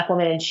she's a Black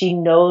woman and she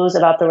knows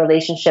about the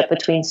relationship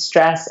between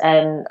stress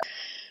and,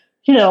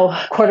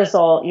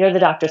 cortisol. You're the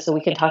doctor, so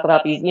we can talk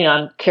about these.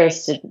 I'm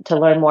curious to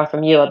learn more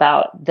from you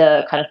about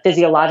the kind of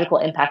physiological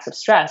impacts of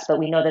stress, but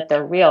we know that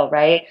they're real,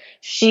 right?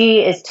 She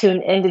is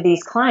tuned into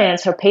these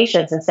clients, her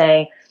patients, and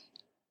saying,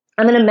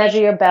 I'm going to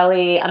measure your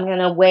belly. I'm going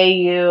to weigh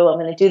you. I'm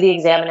going to do the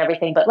exam and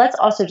everything, but let's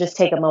also just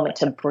take a moment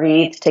to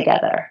breathe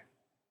together.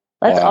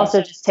 Let's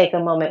also just take a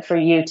moment for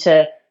you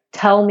to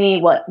tell me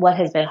what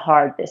has been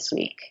hard this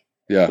week.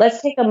 Yeah.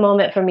 Let's take a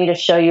moment for me to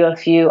show you a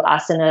few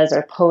asanas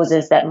or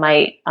poses that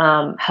might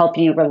help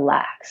you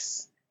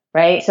relax,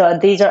 right? So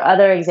these are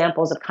other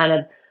examples of kind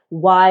of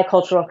why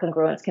cultural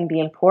congruence can be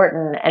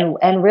important,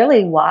 and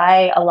really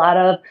why a lot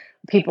of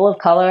people of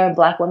color,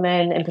 Black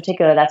women in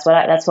particular, that's what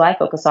I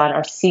focus on,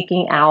 are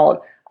seeking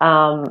out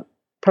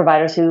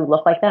providers who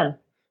look like them.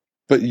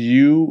 But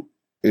you,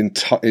 in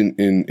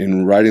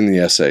writing the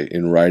essay,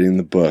 in writing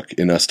the book,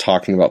 in us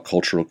talking about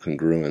cultural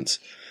congruence,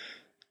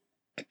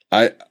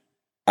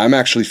 I'm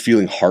actually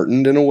feeling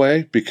heartened in a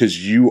way,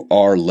 because you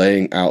are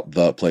laying out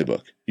the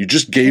playbook. You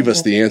just gave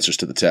us the answers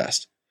to the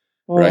test,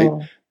 right?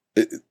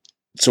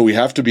 So we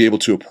have to be able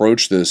to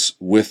approach this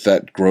with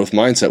that growth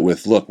mindset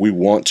with, look, we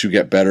want to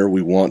get better.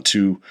 We want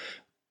to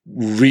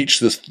reach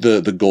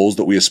the goals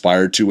that we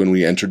aspired to when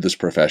we entered this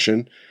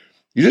profession.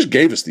 You just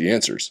gave us the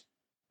answers,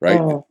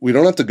 right? We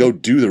don't have to go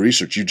do the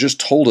research. You just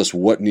told us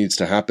what needs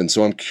to happen.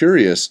 So I'm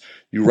curious,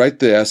 you write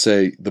the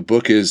essay, the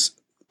book is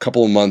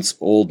couple of months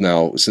old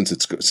now since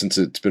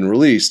it's been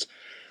released.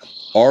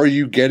 Are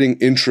you getting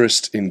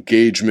interest,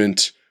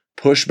 engagement,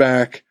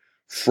 pushback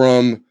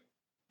from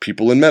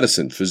people in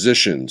medicine,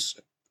 physicians,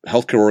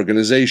 healthcare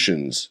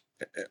organizations?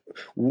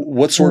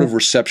 What sort of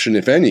reception,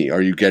 if any,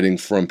 are you getting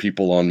from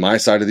people on my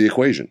side of the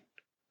equation?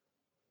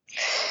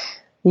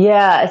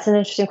 Yeah, it's an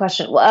interesting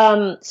question.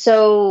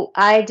 So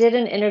I did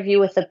an interview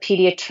with a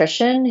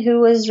pediatrician who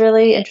was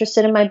really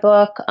interested in my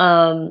book.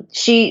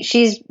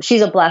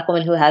 She's a Black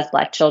woman who has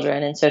Black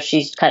children, and so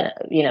she's kind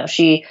of,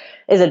 she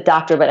is a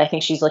doctor, but I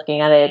think she's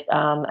looking at it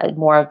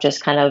more of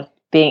just kind of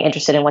being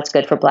interested in what's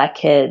good for Black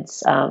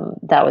kids.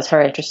 That was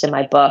her interest in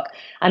my book.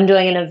 I'm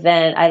doing an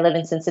event. I live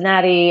in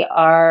Cincinnati.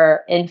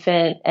 Our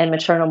infant and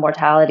maternal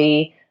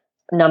mortality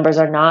numbers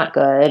are not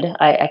good.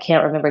 I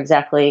can't remember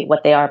exactly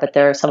what they are, but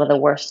they're some of the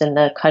worst in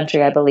the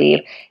country, I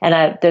believe.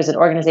 And there's an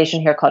organization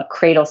here called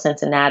Cradle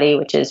Cincinnati,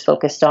 which is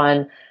focused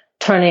on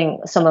turning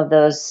some of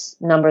those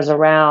numbers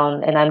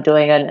around. And I'm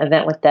doing an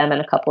event with them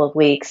in a couple of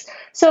weeks.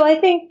 So I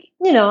think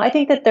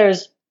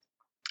that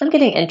I'm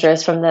getting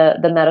interest from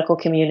the medical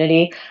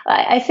community.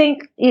 I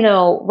think,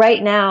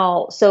 right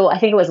now, so I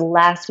think it was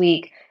last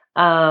week,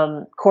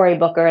 Cory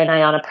Booker and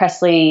Ayanna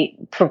Pressley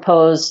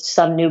proposed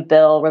some new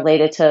bill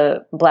related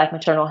to Black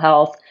maternal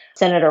health.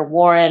 Senator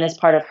Warren, as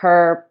part of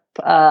her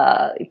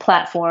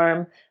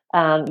platform,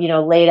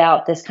 laid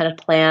out this kind of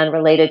plan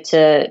related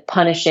to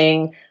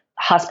punishing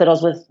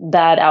hospitals with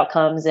bad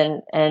outcomes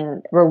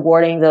and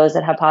rewarding those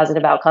that have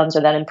positive outcomes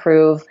or that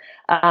improve.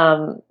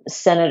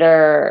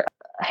 Senator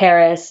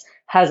Harris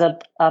has a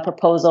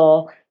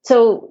proposal.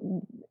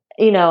 So,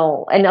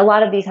 and a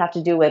lot of these have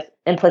to do with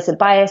implicit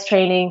bias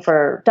training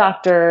for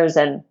doctors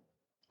and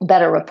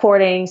better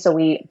reporting, so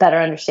we better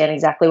understand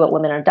exactly what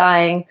women are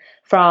dying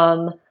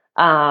from.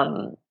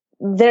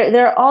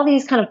 There are all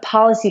these kind of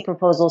policy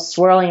proposals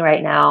swirling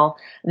right now.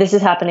 This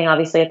is happening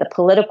obviously at the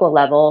political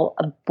level,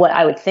 what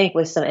I would think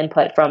was some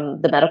input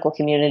from the medical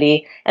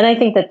community. And I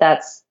think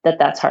that's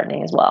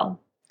heartening as well.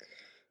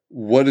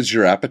 What is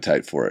your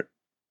appetite for it?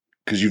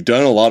 Because you've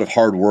done a lot of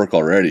hard work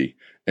already.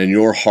 And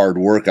your hard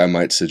work, I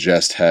might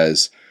suggest,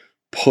 has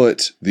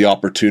put the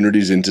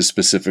opportunities into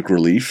specific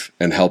relief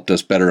and helped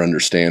us better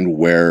understand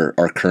where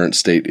our current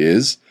state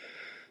is.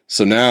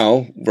 So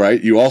now,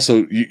 right, you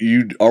also,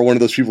 you are one of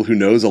those people who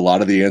knows a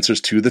lot of the answers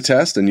to the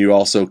test, and you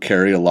also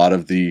carry a lot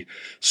of the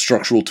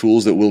structural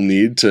tools that we'll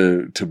need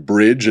to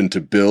bridge and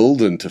to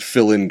build and to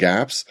fill in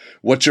gaps.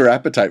 What's your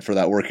appetite for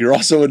that work? You're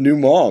also a new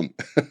mom.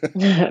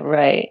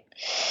 Right.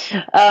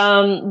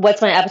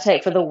 What's my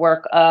appetite for the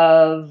work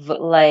of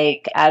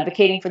like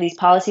advocating for these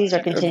policies or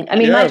continue? I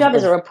mean, my job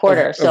is a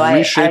reporter, so I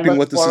reshaping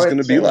what this is going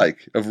to be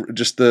like. Of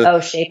just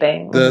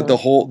shaping the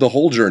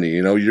whole journey.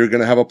 You're going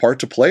to have a part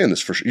to play in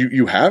this. For sure.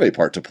 You have a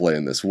part to play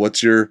in this.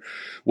 What's your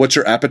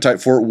appetite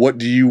for it? What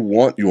do you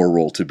want your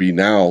role to be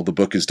now? The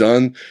book is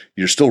done.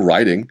 You're still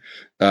writing.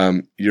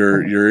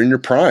 You're in your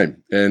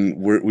prime, and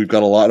we've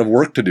got a lot of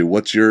work to do.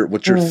 What's your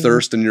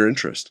thirst and your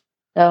interest?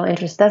 Oh,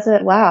 interest. That's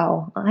it.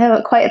 Wow. I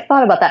haven't quite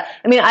thought about that.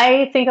 I mean,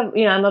 I think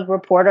I'm a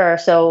reporter,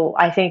 so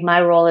I think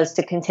my role is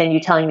to continue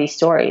telling these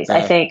stories.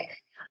 I think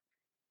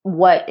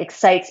what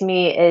excites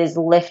me is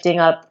lifting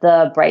up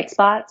the bright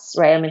spots,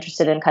 right? I'm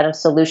interested in kind of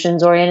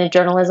solutions oriented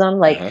journalism.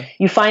 Like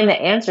you find the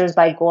answers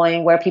by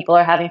going where people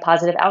are having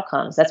positive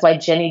outcomes. That's why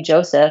Jenny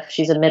Joseph,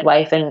 she's a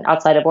midwife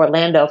outside of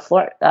Orlando,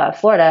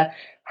 Florida.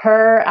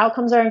 Her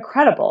outcomes are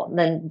incredible. And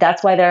then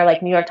that's why there are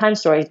like New York Times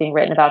stories being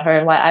written about her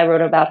and why I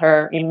wrote about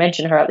her. You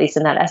mentioned her at least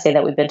in that essay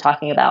that we've been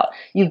talking about.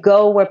 You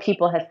go where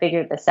people have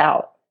figured this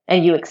out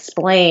and you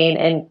explain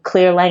in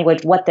clear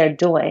language what they're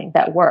doing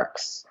that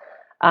works.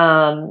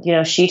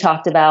 She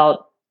talked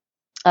about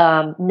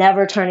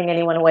never turning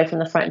anyone away from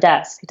the front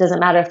desk. It doesn't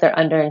matter if they're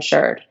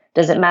underinsured. It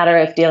doesn't matter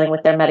if dealing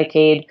with their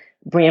Medicaid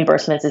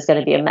reimbursements is going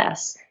to be a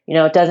mess.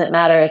 It doesn't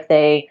matter if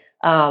they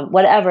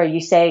whatever you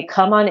say,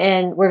 come on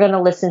in. We're going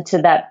to listen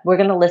to that. We're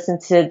going to listen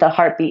to the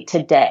heartbeat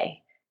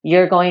today.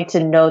 You're going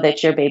to know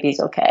that your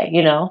baby's okay,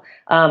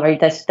 or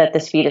that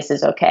this fetus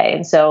is okay.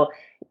 And so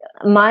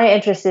my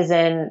interest is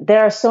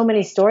there are so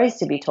many stories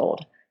to be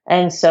told.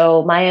 And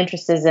so my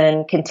interest is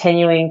in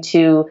continuing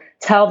to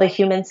tell the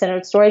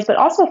human-centered stories, but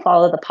also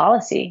follow the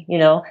policy,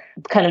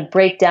 kind of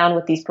break down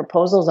what these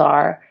proposals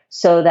are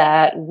so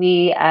that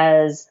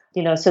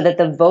so that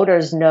the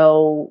voters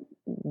know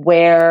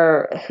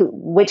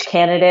which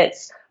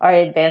candidates are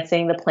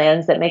advancing the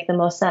plans that make the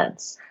most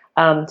sense.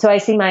 So I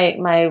see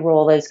my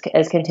role as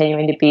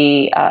continuing to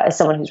be as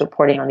someone who's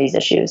reporting on these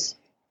issues.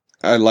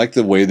 I like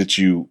the way that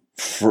you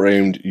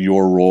framed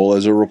your role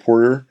as a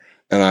reporter,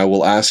 and I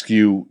will ask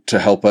you to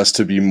help us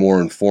to be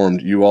more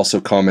informed. You also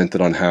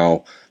commented on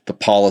how the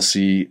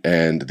policy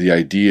and the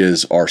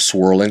ideas are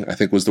swirling, I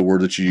think was the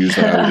word that you used,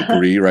 and I would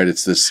agree, right?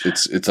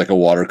 It's like a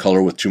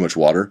watercolor with too much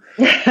water.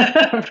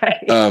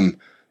 Right.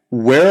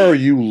 Where are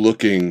you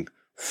looking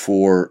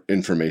for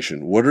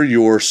information? What are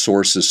your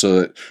sources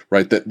that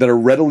are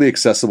readily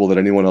accessible that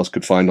anyone else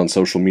could find on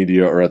social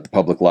media or at the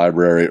public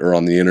library or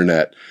on the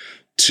internet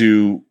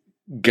to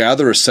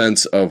gather a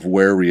sense of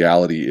where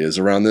reality is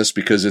around this?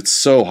 Because it's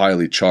so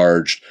highly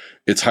charged.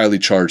 It's highly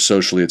charged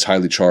socially. It's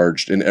highly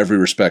charged in every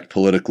respect,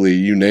 politically,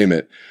 you name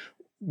it.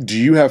 Do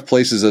you have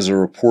places as a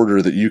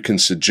reporter that you can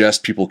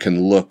suggest people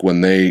can look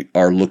when they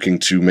are looking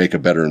to make a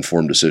better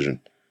informed decision?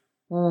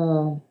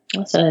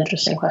 That's an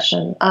interesting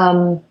question.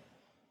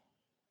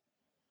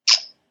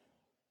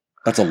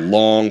 That's a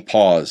long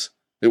pause.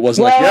 It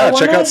wasn't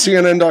check out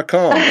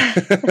CNN.com.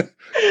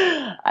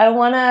 I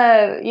want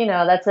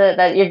to,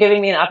 that you're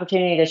giving me an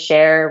opportunity to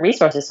share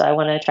resources. So I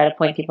want to try to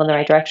point people in the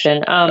right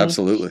direction.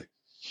 Absolutely.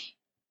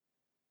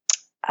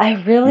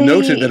 I really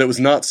noted that it was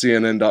not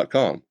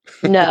CNN.com.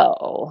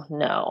 No.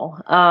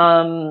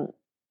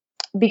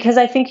 Because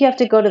I think you have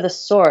to go to the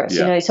source,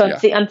 So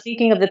I'm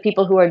thinking of the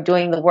people who are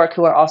doing the work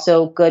who are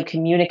also good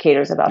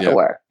communicators about the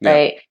work,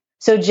 right?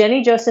 So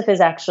Jenny Joseph is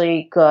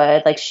actually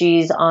good. Like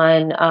she's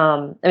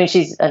on,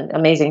 she's an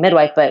amazing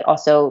midwife, but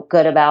also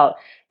good about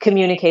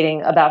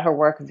communicating about her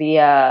work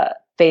via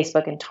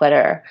Facebook and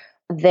Twitter.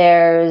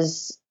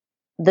 There's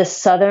the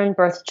Southern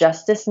Birth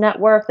Justice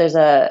Network. There's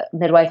a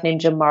midwife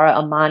named Jamara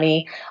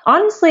Amani.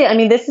 Honestly,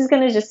 this is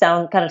going to just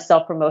sound kind of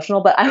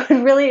self-promotional, but I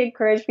would really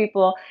encourage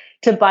people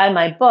to buy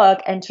my book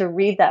and to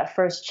read that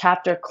first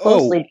chapter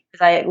closely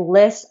because I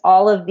list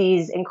all of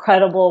these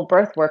incredible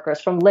birth workers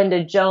from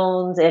Linda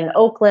Jones in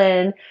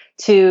Oakland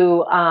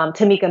to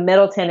Tamika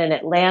Middleton in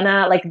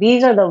Atlanta. Like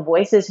these are the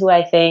voices who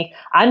I think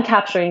I'm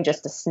capturing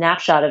just a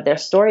snapshot of their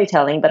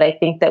storytelling, but I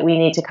think that we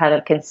need to kind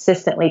of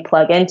consistently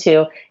plug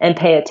into and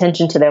pay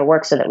attention to their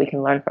work so that we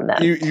can learn from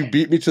them. You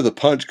beat me to the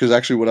punch because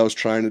actually what I was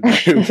trying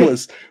to do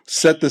was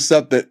set this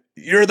up that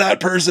you're that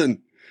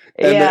person.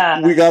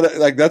 And we got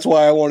to that's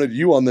why I wanted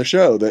you on the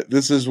show, that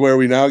this is where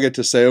we now get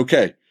to say,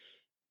 okay,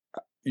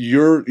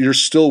 you're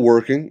still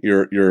working.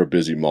 You're a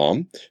busy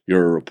mom.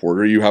 You're a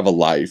reporter. You have a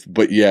life,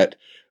 but yet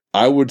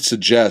I would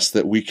suggest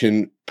that we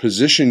can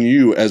position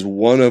you as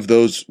one of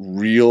those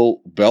real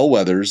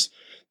bellwethers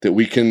that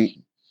we can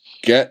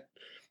get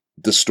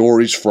the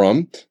stories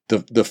from,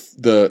 the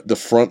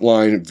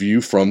frontline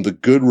view from, the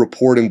good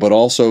reporting, but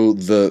also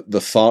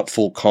the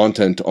thoughtful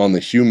content on the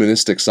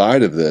humanistic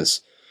side of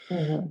this.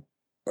 Mm-hmm.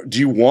 Do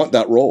you want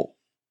that role?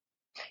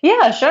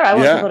 Yeah, sure. I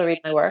want people to read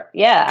my work.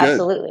 Yeah, good.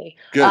 Absolutely.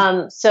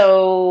 Good.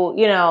 So,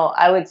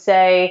 I would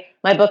say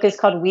my book is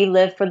called We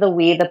Live for the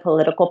We, The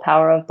Political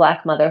Power of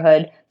Black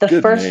Motherhood. The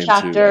good first name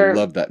chapter. Too.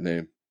 I love that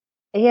name.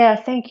 Yeah,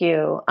 thank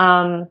you.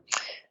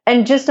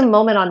 And just a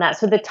moment on that.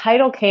 So the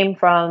title came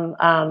from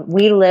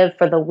We Live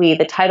for the We.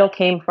 The title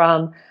came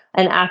from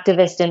an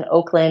activist in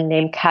Oakland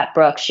named Kat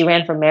Brooks. She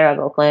ran for mayor of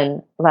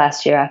Oakland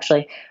last year,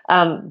 actually.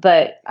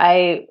 But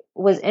I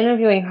was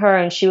interviewing her,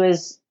 and she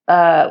was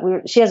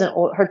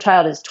her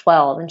child is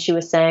 12, and she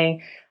was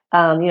saying,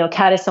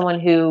 Kat is someone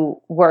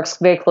who works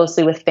very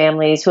closely with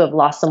families who have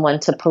lost someone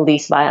to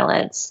police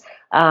violence,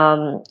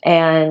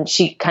 and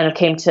she kind of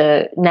came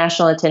to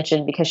national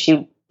attention because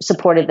she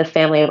supported the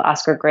family of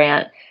Oscar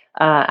Grant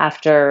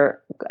after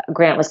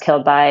Grant was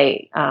killed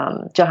by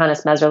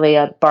Johannes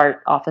Messerly, a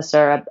BART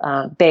officer,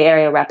 a Bay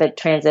Area Rapid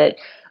Transit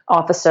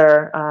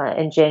officer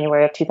in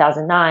January of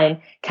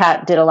 2009.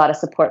 Kat did a lot of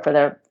support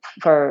for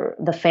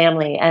the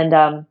family.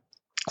 And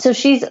so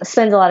she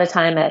spends a lot of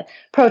time at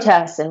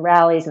protests and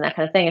rallies and that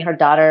kind of thing. And her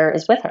daughter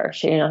is with her.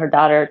 Her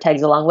daughter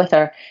tags along with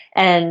her.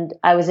 And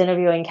I was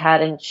interviewing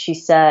Kat, and she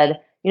said,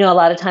 a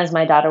lot of times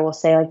my daughter will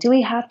say, like, do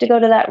we have to go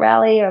to that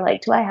rally? Or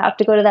like, do I have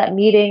to go to that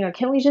meeting? Or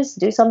can we just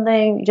do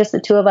something, just the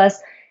two of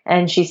us?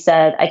 And she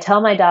said, I tell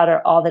my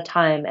daughter all the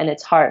time, and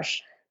it's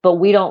harsh, but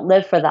we don't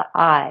live for the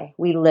I,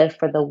 we live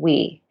for the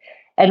we.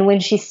 And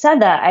when she said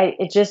that,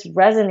 it just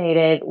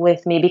resonated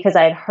with me because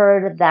I had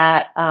heard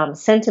that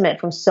sentiment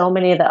from so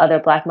many of the other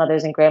Black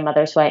mothers and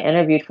grandmothers who I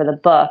interviewed for the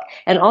book,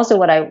 and also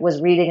what I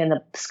was reading in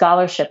the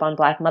scholarship on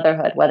Black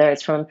motherhood, whether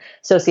it's from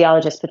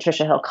sociologist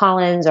Patricia Hill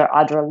Collins or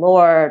Audre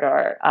Lorde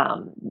or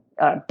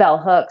Bell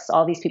Hooks,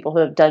 all these people who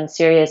have done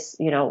serious,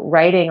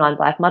 writing on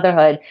Black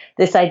motherhood.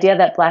 This idea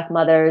that Black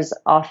mothers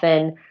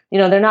often,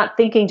 they're not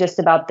thinking just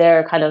about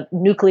their kind of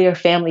nuclear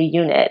family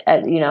unit,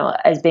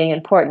 as being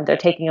important. They're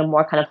taking a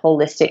more kind of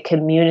holistic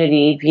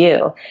community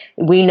view.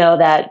 We know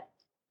that,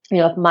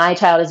 if my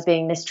child is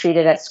being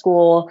mistreated at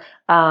school,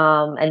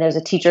 and there's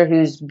a teacher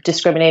who's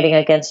discriminating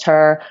against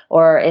her,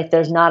 or if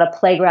there's not a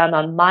playground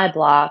on my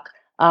block,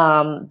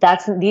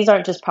 these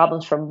aren't just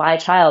problems for my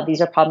child.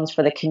 These are problems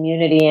for the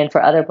community and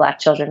for other Black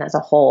children as a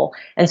whole.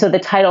 And so the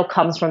title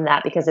comes from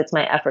that, because it's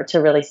my effort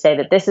to really say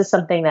that this is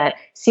something that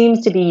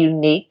seems to be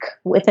unique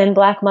within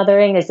Black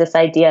mothering, is this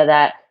idea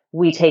that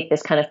we take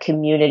this kind of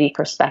community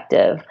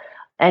perspective.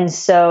 And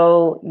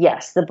so,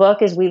 yes, the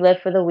book is We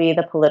Live for the We,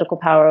 The Political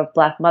Power of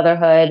Black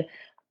Motherhood.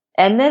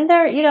 And then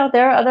there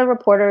are other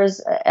reporters,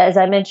 as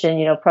I mentioned,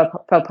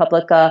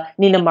 ProPublica,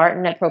 Nina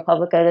Martin at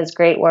ProPublica does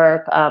great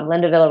work.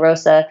 Linda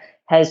Villarosa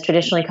has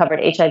traditionally covered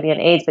HIV and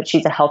AIDS, but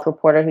she's a health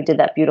reporter who did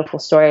that beautiful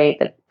story,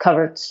 the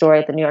cover story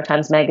at the New York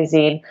Times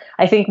Magazine.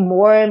 I think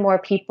more and more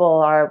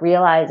people are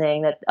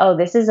realizing that,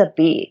 this is a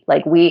beat.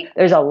 Like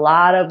there's a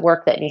lot of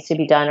work that needs to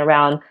be done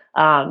around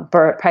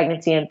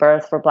pregnancy and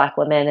birth for Black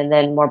women, and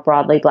then more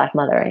broadly Black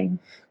mothering.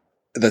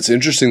 That's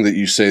interesting that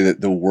you say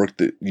that the work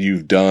that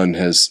you've done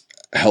has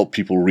help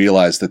people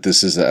realize that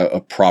this is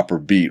a proper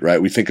beat,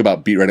 right? We think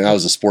about beat writing. I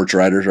was a sports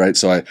writer, right?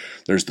 So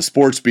there's the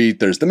sports beat,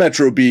 there's the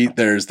metro beat,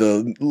 there's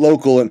the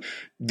local, and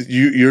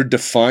you're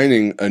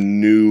defining a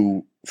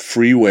new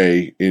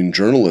freeway in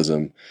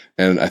journalism.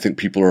 And I think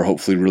people are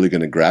hopefully really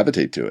going to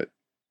gravitate to it.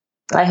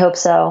 I hope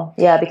so.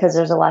 Yeah, because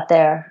there's a lot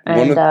there.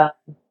 And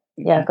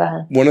yeah, go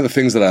ahead. One of the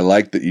things that I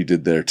like that you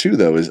did there too,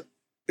 though, is,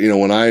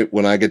 when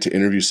I get to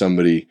interview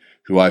somebody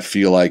who I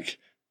feel like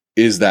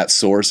is that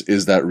source,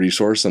 is that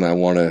resource, and I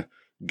want to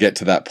get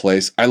to that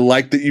place, I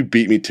like that you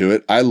beat me to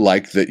it. I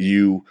like that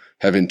you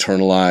have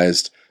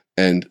internalized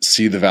and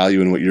see the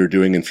value in what you're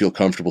doing and feel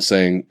comfortable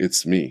saying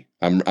it's me.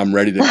 I'm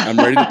ready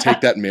to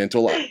take that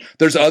mantle.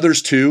 There's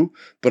others too,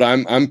 but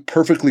I'm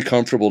perfectly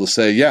comfortable to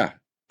say, yeah,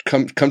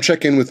 come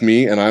check in with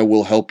me and I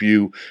will help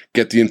you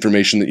get the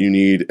information that you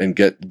need and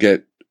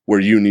get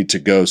where you need to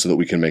go so that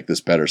we can make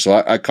this better.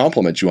 So I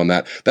compliment you on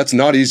that. That's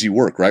not easy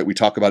work, right? We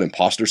talk about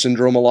imposter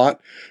syndrome a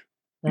lot.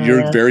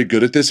 You're very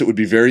good at this. It would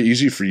be very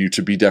easy for you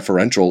to be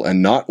deferential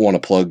and not want to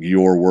plug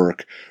your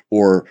work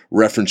or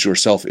reference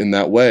yourself in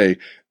that way.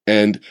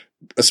 And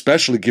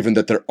especially given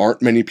that there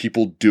aren't many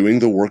people doing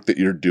the work that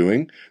you're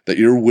doing, that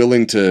you're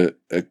willing to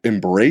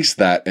embrace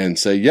that and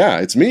say, yeah,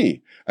 it's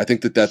me. I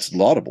think that that's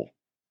laudable.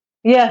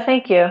 Yeah,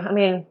 thank you. I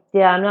mean,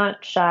 yeah, I'm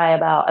not shy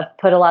about, I've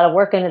put a lot of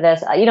work into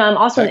this. I'm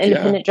also an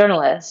independent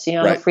journalist,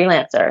 I'm a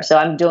freelancer. So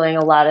I'm doing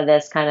a lot of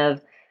this kind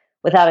of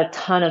without a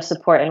ton of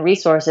support and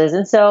resources.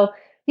 And so,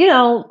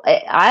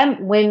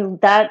 when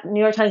that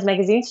New York Times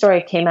Magazine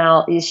story came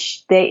out,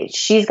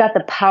 she's got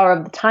the power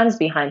of the Times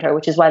behind her,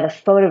 which is why the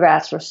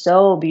photographs were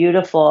so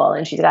beautiful.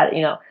 And she's got,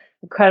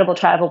 incredible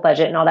travel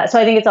budget and all that. So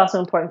I think it's also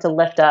important to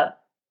lift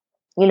up,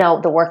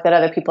 the work that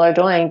other people are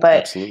doing.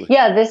 But Absolutely.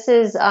 Yeah, this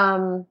is,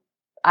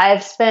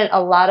 I've spent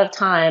a lot of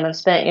time. I've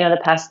spent,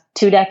 the past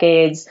 2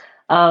 decades,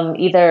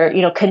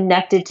 either,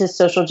 connected to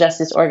social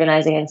justice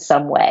organizing in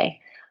some way.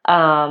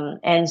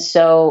 And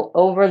so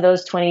over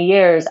those 20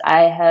 years,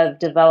 I have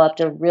developed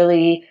a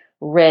really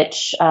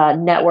rich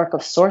network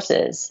of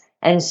sources.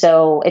 And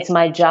so it's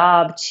my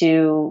job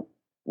to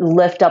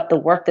lift up the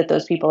work that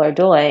those people are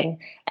doing.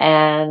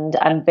 And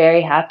I'm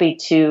very happy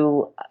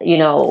to,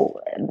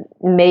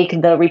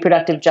 make the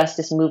reproductive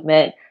justice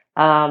movement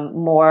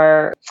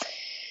more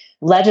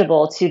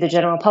legible to the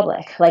general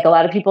public. Like, a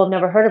lot of people have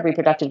never heard of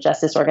reproductive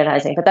justice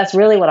organizing, but that's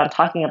really what I'm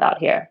talking about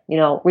here.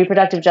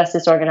 Reproductive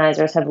justice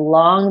organizers have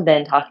long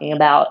been talking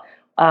about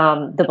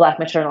the Black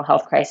maternal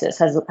health crisis,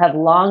 have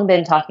long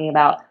been talking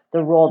about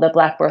the role that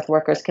Black birth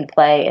workers can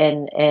play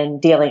in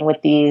dealing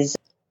with these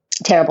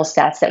terrible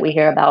stats that we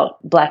hear about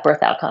Black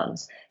birth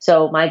outcomes.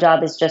 So my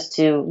job is just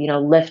to,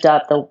 lift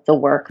up the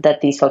work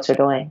that these folks are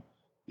doing.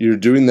 You're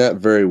doing that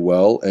very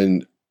well.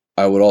 And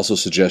I would also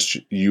suggest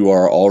you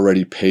are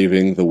already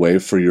paving the way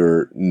for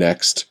your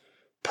next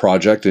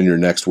project and your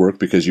next work,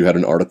 because you had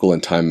an article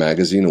in Time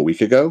Magazine a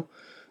week ago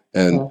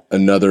and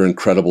another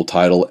incredible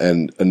title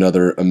and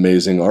another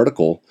amazing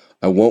article.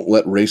 I won't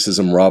let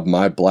racism rob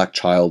my Black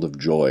child of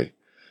joy.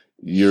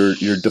 You're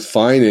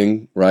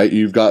defining, right?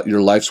 You've got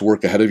your life's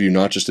work ahead of you,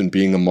 not just in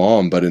being a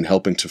mom, but in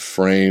helping to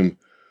frame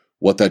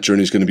what that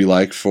journey is going to be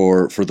like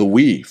for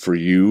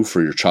you,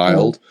 for your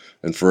child,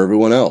 and for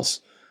everyone else.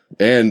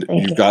 And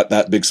you've got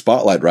that big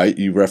spotlight, right?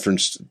 You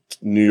referenced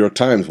New York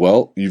Times.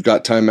 Well, you've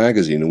got Time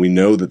Magazine, and we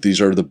know that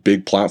these are the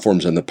big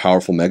platforms and the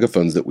powerful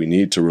megaphones that we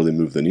need to really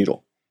move the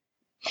needle.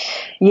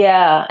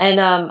 Yeah. And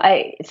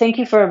I thank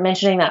you for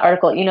mentioning that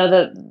article.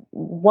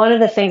 One of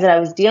the things that I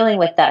was dealing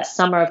with that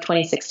summer of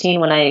 2016,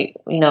 when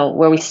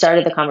where we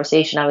started the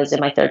conversation, I was in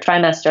my 3rd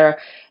trimester.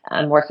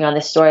 I'm working on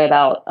this story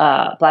about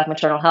Black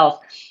maternal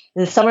health.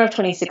 The summer of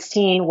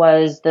 2016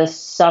 was the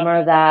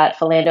summer that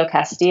Philando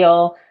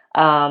Castile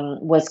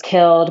was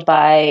killed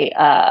by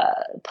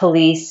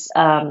police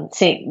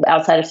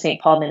outside of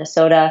St. Paul,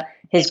 Minnesota.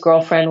 His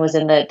girlfriend was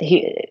in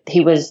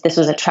this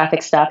was a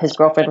traffic stop. His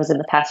girlfriend was in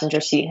the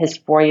passenger seat. His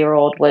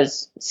 4-year-old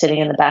was sitting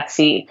in the back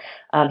seat.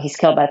 He's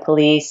killed by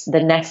police.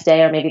 The next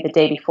day, or maybe the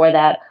day before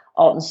that,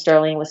 Alton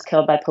Sterling was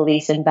killed by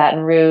police in Baton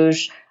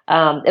Rouge.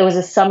 It was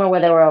a summer where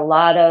there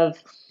were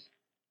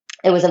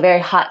it was a very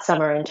hot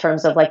summer in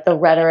terms of like the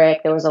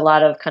rhetoric. There was a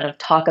lot of kind of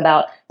talk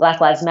about Black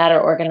Lives Matter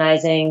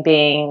organizing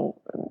being,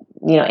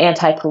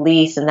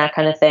 anti-police and that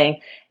kind of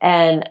thing.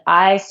 And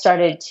I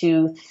started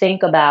to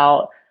think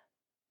about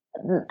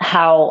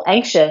how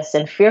anxious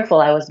and fearful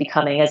I was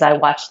becoming as I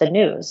watched the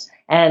news.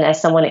 And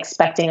as someone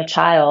expecting a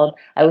child,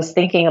 I was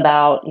thinking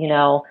about,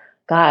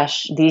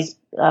 gosh, these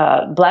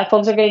Black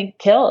folks are getting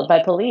killed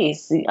by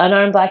police. The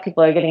unarmed Black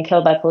people are getting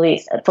killed by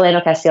police.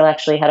 Philando Castile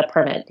actually had a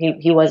permit.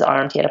 He was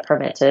armed. He had a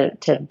permit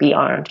to be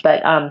armed.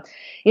 But,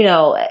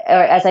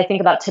 as I think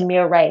about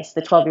Tamir Rice,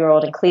 the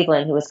 12-year-old in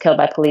Cleveland who was killed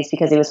by police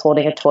because he was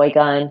holding a toy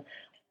gun.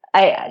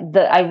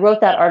 I wrote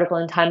that article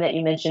in Time that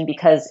you mentioned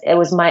because it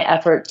was my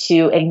effort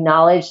to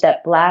acknowledge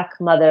that Black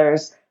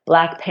mothers,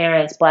 Black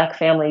parents, Black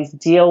families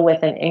deal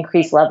with an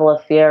increased level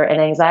of fear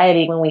and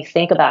anxiety when we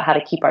think about how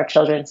to keep our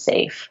children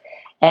safe.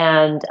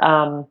 And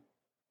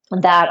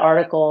that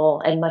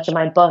article and much of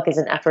my book is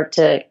an effort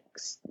to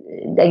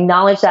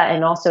acknowledge that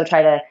and also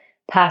try to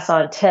pass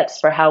on tips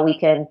for how we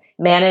can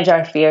manage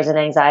our fears and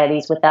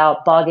anxieties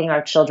without bogging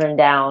our children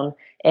down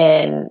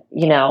in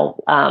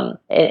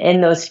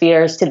those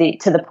fears to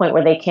the point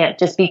where they can't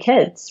just be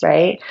kids,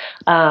 right?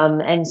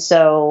 And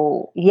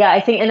so, yeah,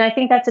 I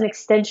think that's an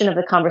extension of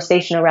the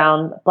conversation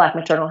around Black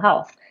maternal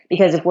health.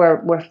 Because if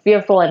we're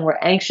fearful and we're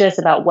anxious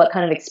about what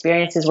kind of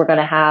experiences we're going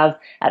to have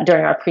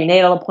during our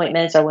prenatal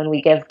appointments or when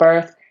we give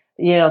birth,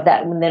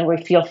 then we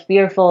feel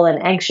fearful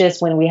and anxious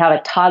when we have a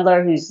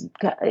toddler who's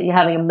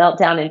having a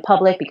meltdown in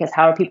public because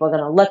how are people going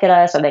to look at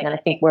us? Are they going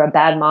to think we're a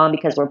bad mom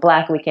because we're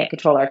Black and we can't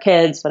control our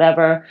kids,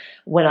 whatever?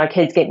 When our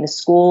kids get into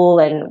school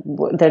and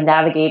they're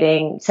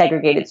navigating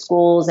segregated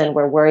schools and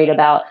we're worried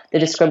about the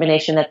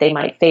discrimination that they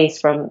might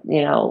face from,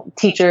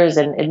 teachers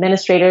and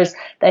administrators,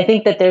 I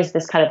think that there's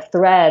this kind of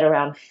thread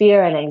around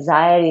fear and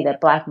anxiety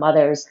that Black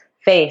mothers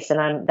face.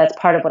 And that's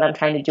part of what I'm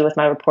trying to do with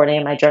my reporting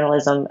and my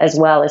journalism as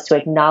well, is to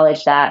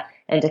acknowledge that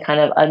and to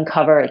kind of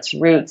uncover its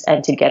roots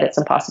and to get at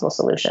some possible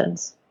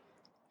solutions.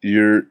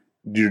 You're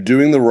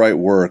doing the right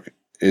work.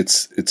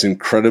 It's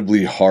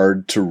incredibly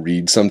hard to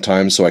read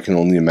sometimes, so I can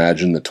only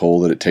imagine the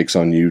toll that it takes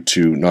on you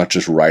to not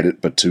just write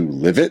it, but to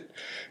live it.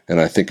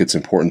 And I think it's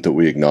important that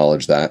we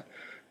acknowledge that.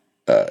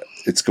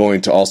 It's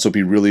going to also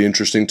be really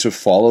interesting to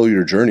follow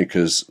your journey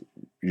because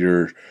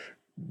you're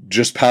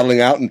just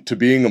paddling out into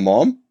being a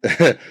mom.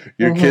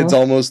 Your kid's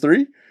almost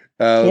 3,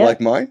 like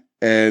mine.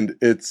 And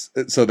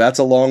so that's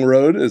a long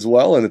road as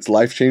well. And it's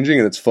life-changing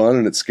and it's fun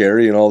and it's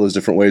scary in all those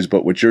different ways.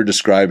 But what you're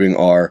describing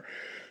are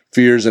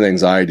fears and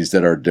anxieties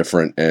that are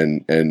different.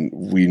 And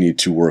we need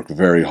to work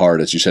very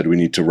hard. As you said, we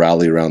need to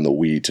rally around the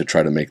we to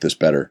try to make this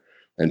better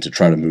and to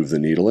try to move the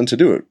needle and to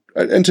do it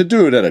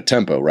at a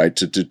tempo, right?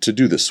 To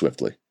do this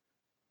swiftly.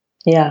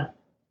 Yeah,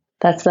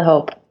 that's the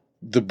hope.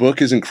 The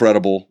book is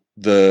incredible.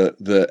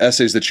 The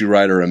essays that you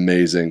write are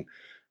amazing.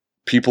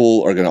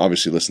 People are going to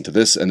obviously listen to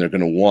this and they're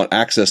going to want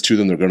access to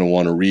them. They're going to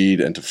want to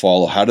read and to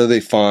follow. How do they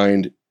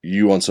find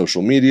you on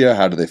social media?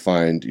 How do they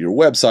find your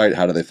website?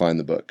 How do they find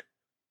the book?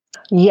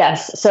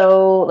 Yes.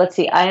 So let's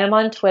see. I am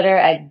on Twitter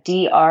at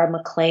Dr.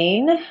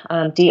 McClain,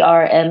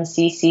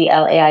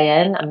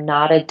 DrMCCLAIN. I'm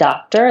not a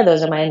doctor.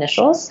 Those are my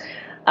initials.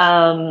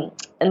 And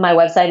my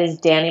website is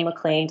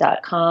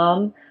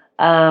DannyMcClain.com.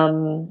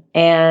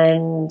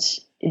 And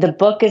the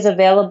book is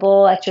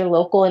available at your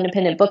local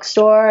independent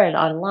bookstore and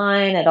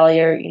online at all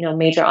your,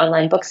 major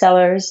online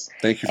booksellers.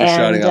 Thank you for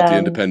shouting out the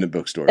independent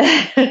bookstore.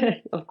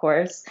 Of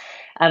course.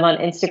 I'm on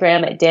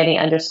Instagram at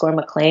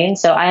Danny_McClain.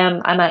 So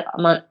I'm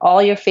on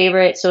all your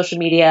favorite social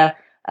media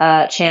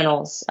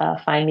channels.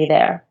 Find me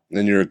there.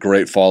 And you're a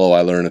great follow.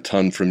 I learn a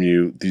ton from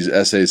you. These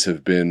essays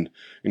have been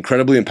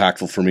incredibly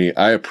impactful for me.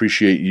 I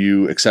appreciate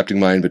you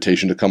accepting my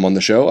invitation to come on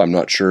the show. I'm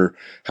not sure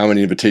how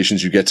many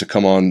invitations you get to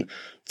come on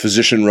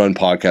physician-run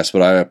podcasts,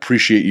 but I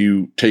appreciate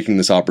you taking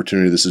this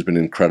opportunity. This has been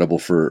incredible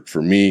for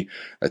me.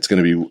 It's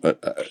going to be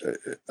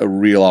a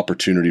real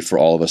opportunity for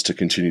all of us to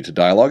continue to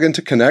dialogue and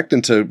to connect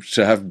and to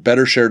have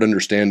better shared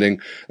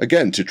understanding,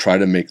 again, to try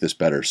to make this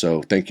better.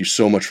 So thank you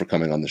so much for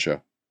coming on the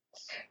show.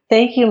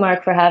 Thank you,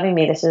 Mark, for having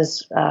me. This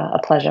is a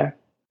pleasure.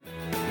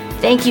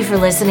 Thank you for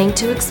listening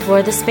to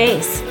Explore the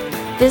Space.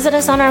 Visit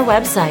us on our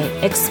website,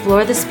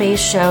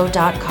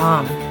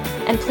 explorethespaceshow.com,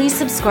 and please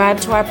subscribe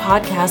to our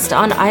podcast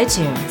on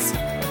iTunes.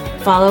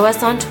 Follow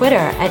us on Twitter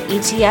at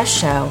ETS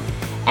Show,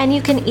 and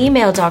you can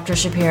email Dr.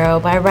 Shapiro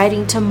by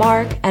writing to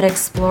Mark at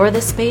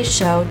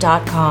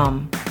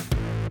explorethespaceshow.com.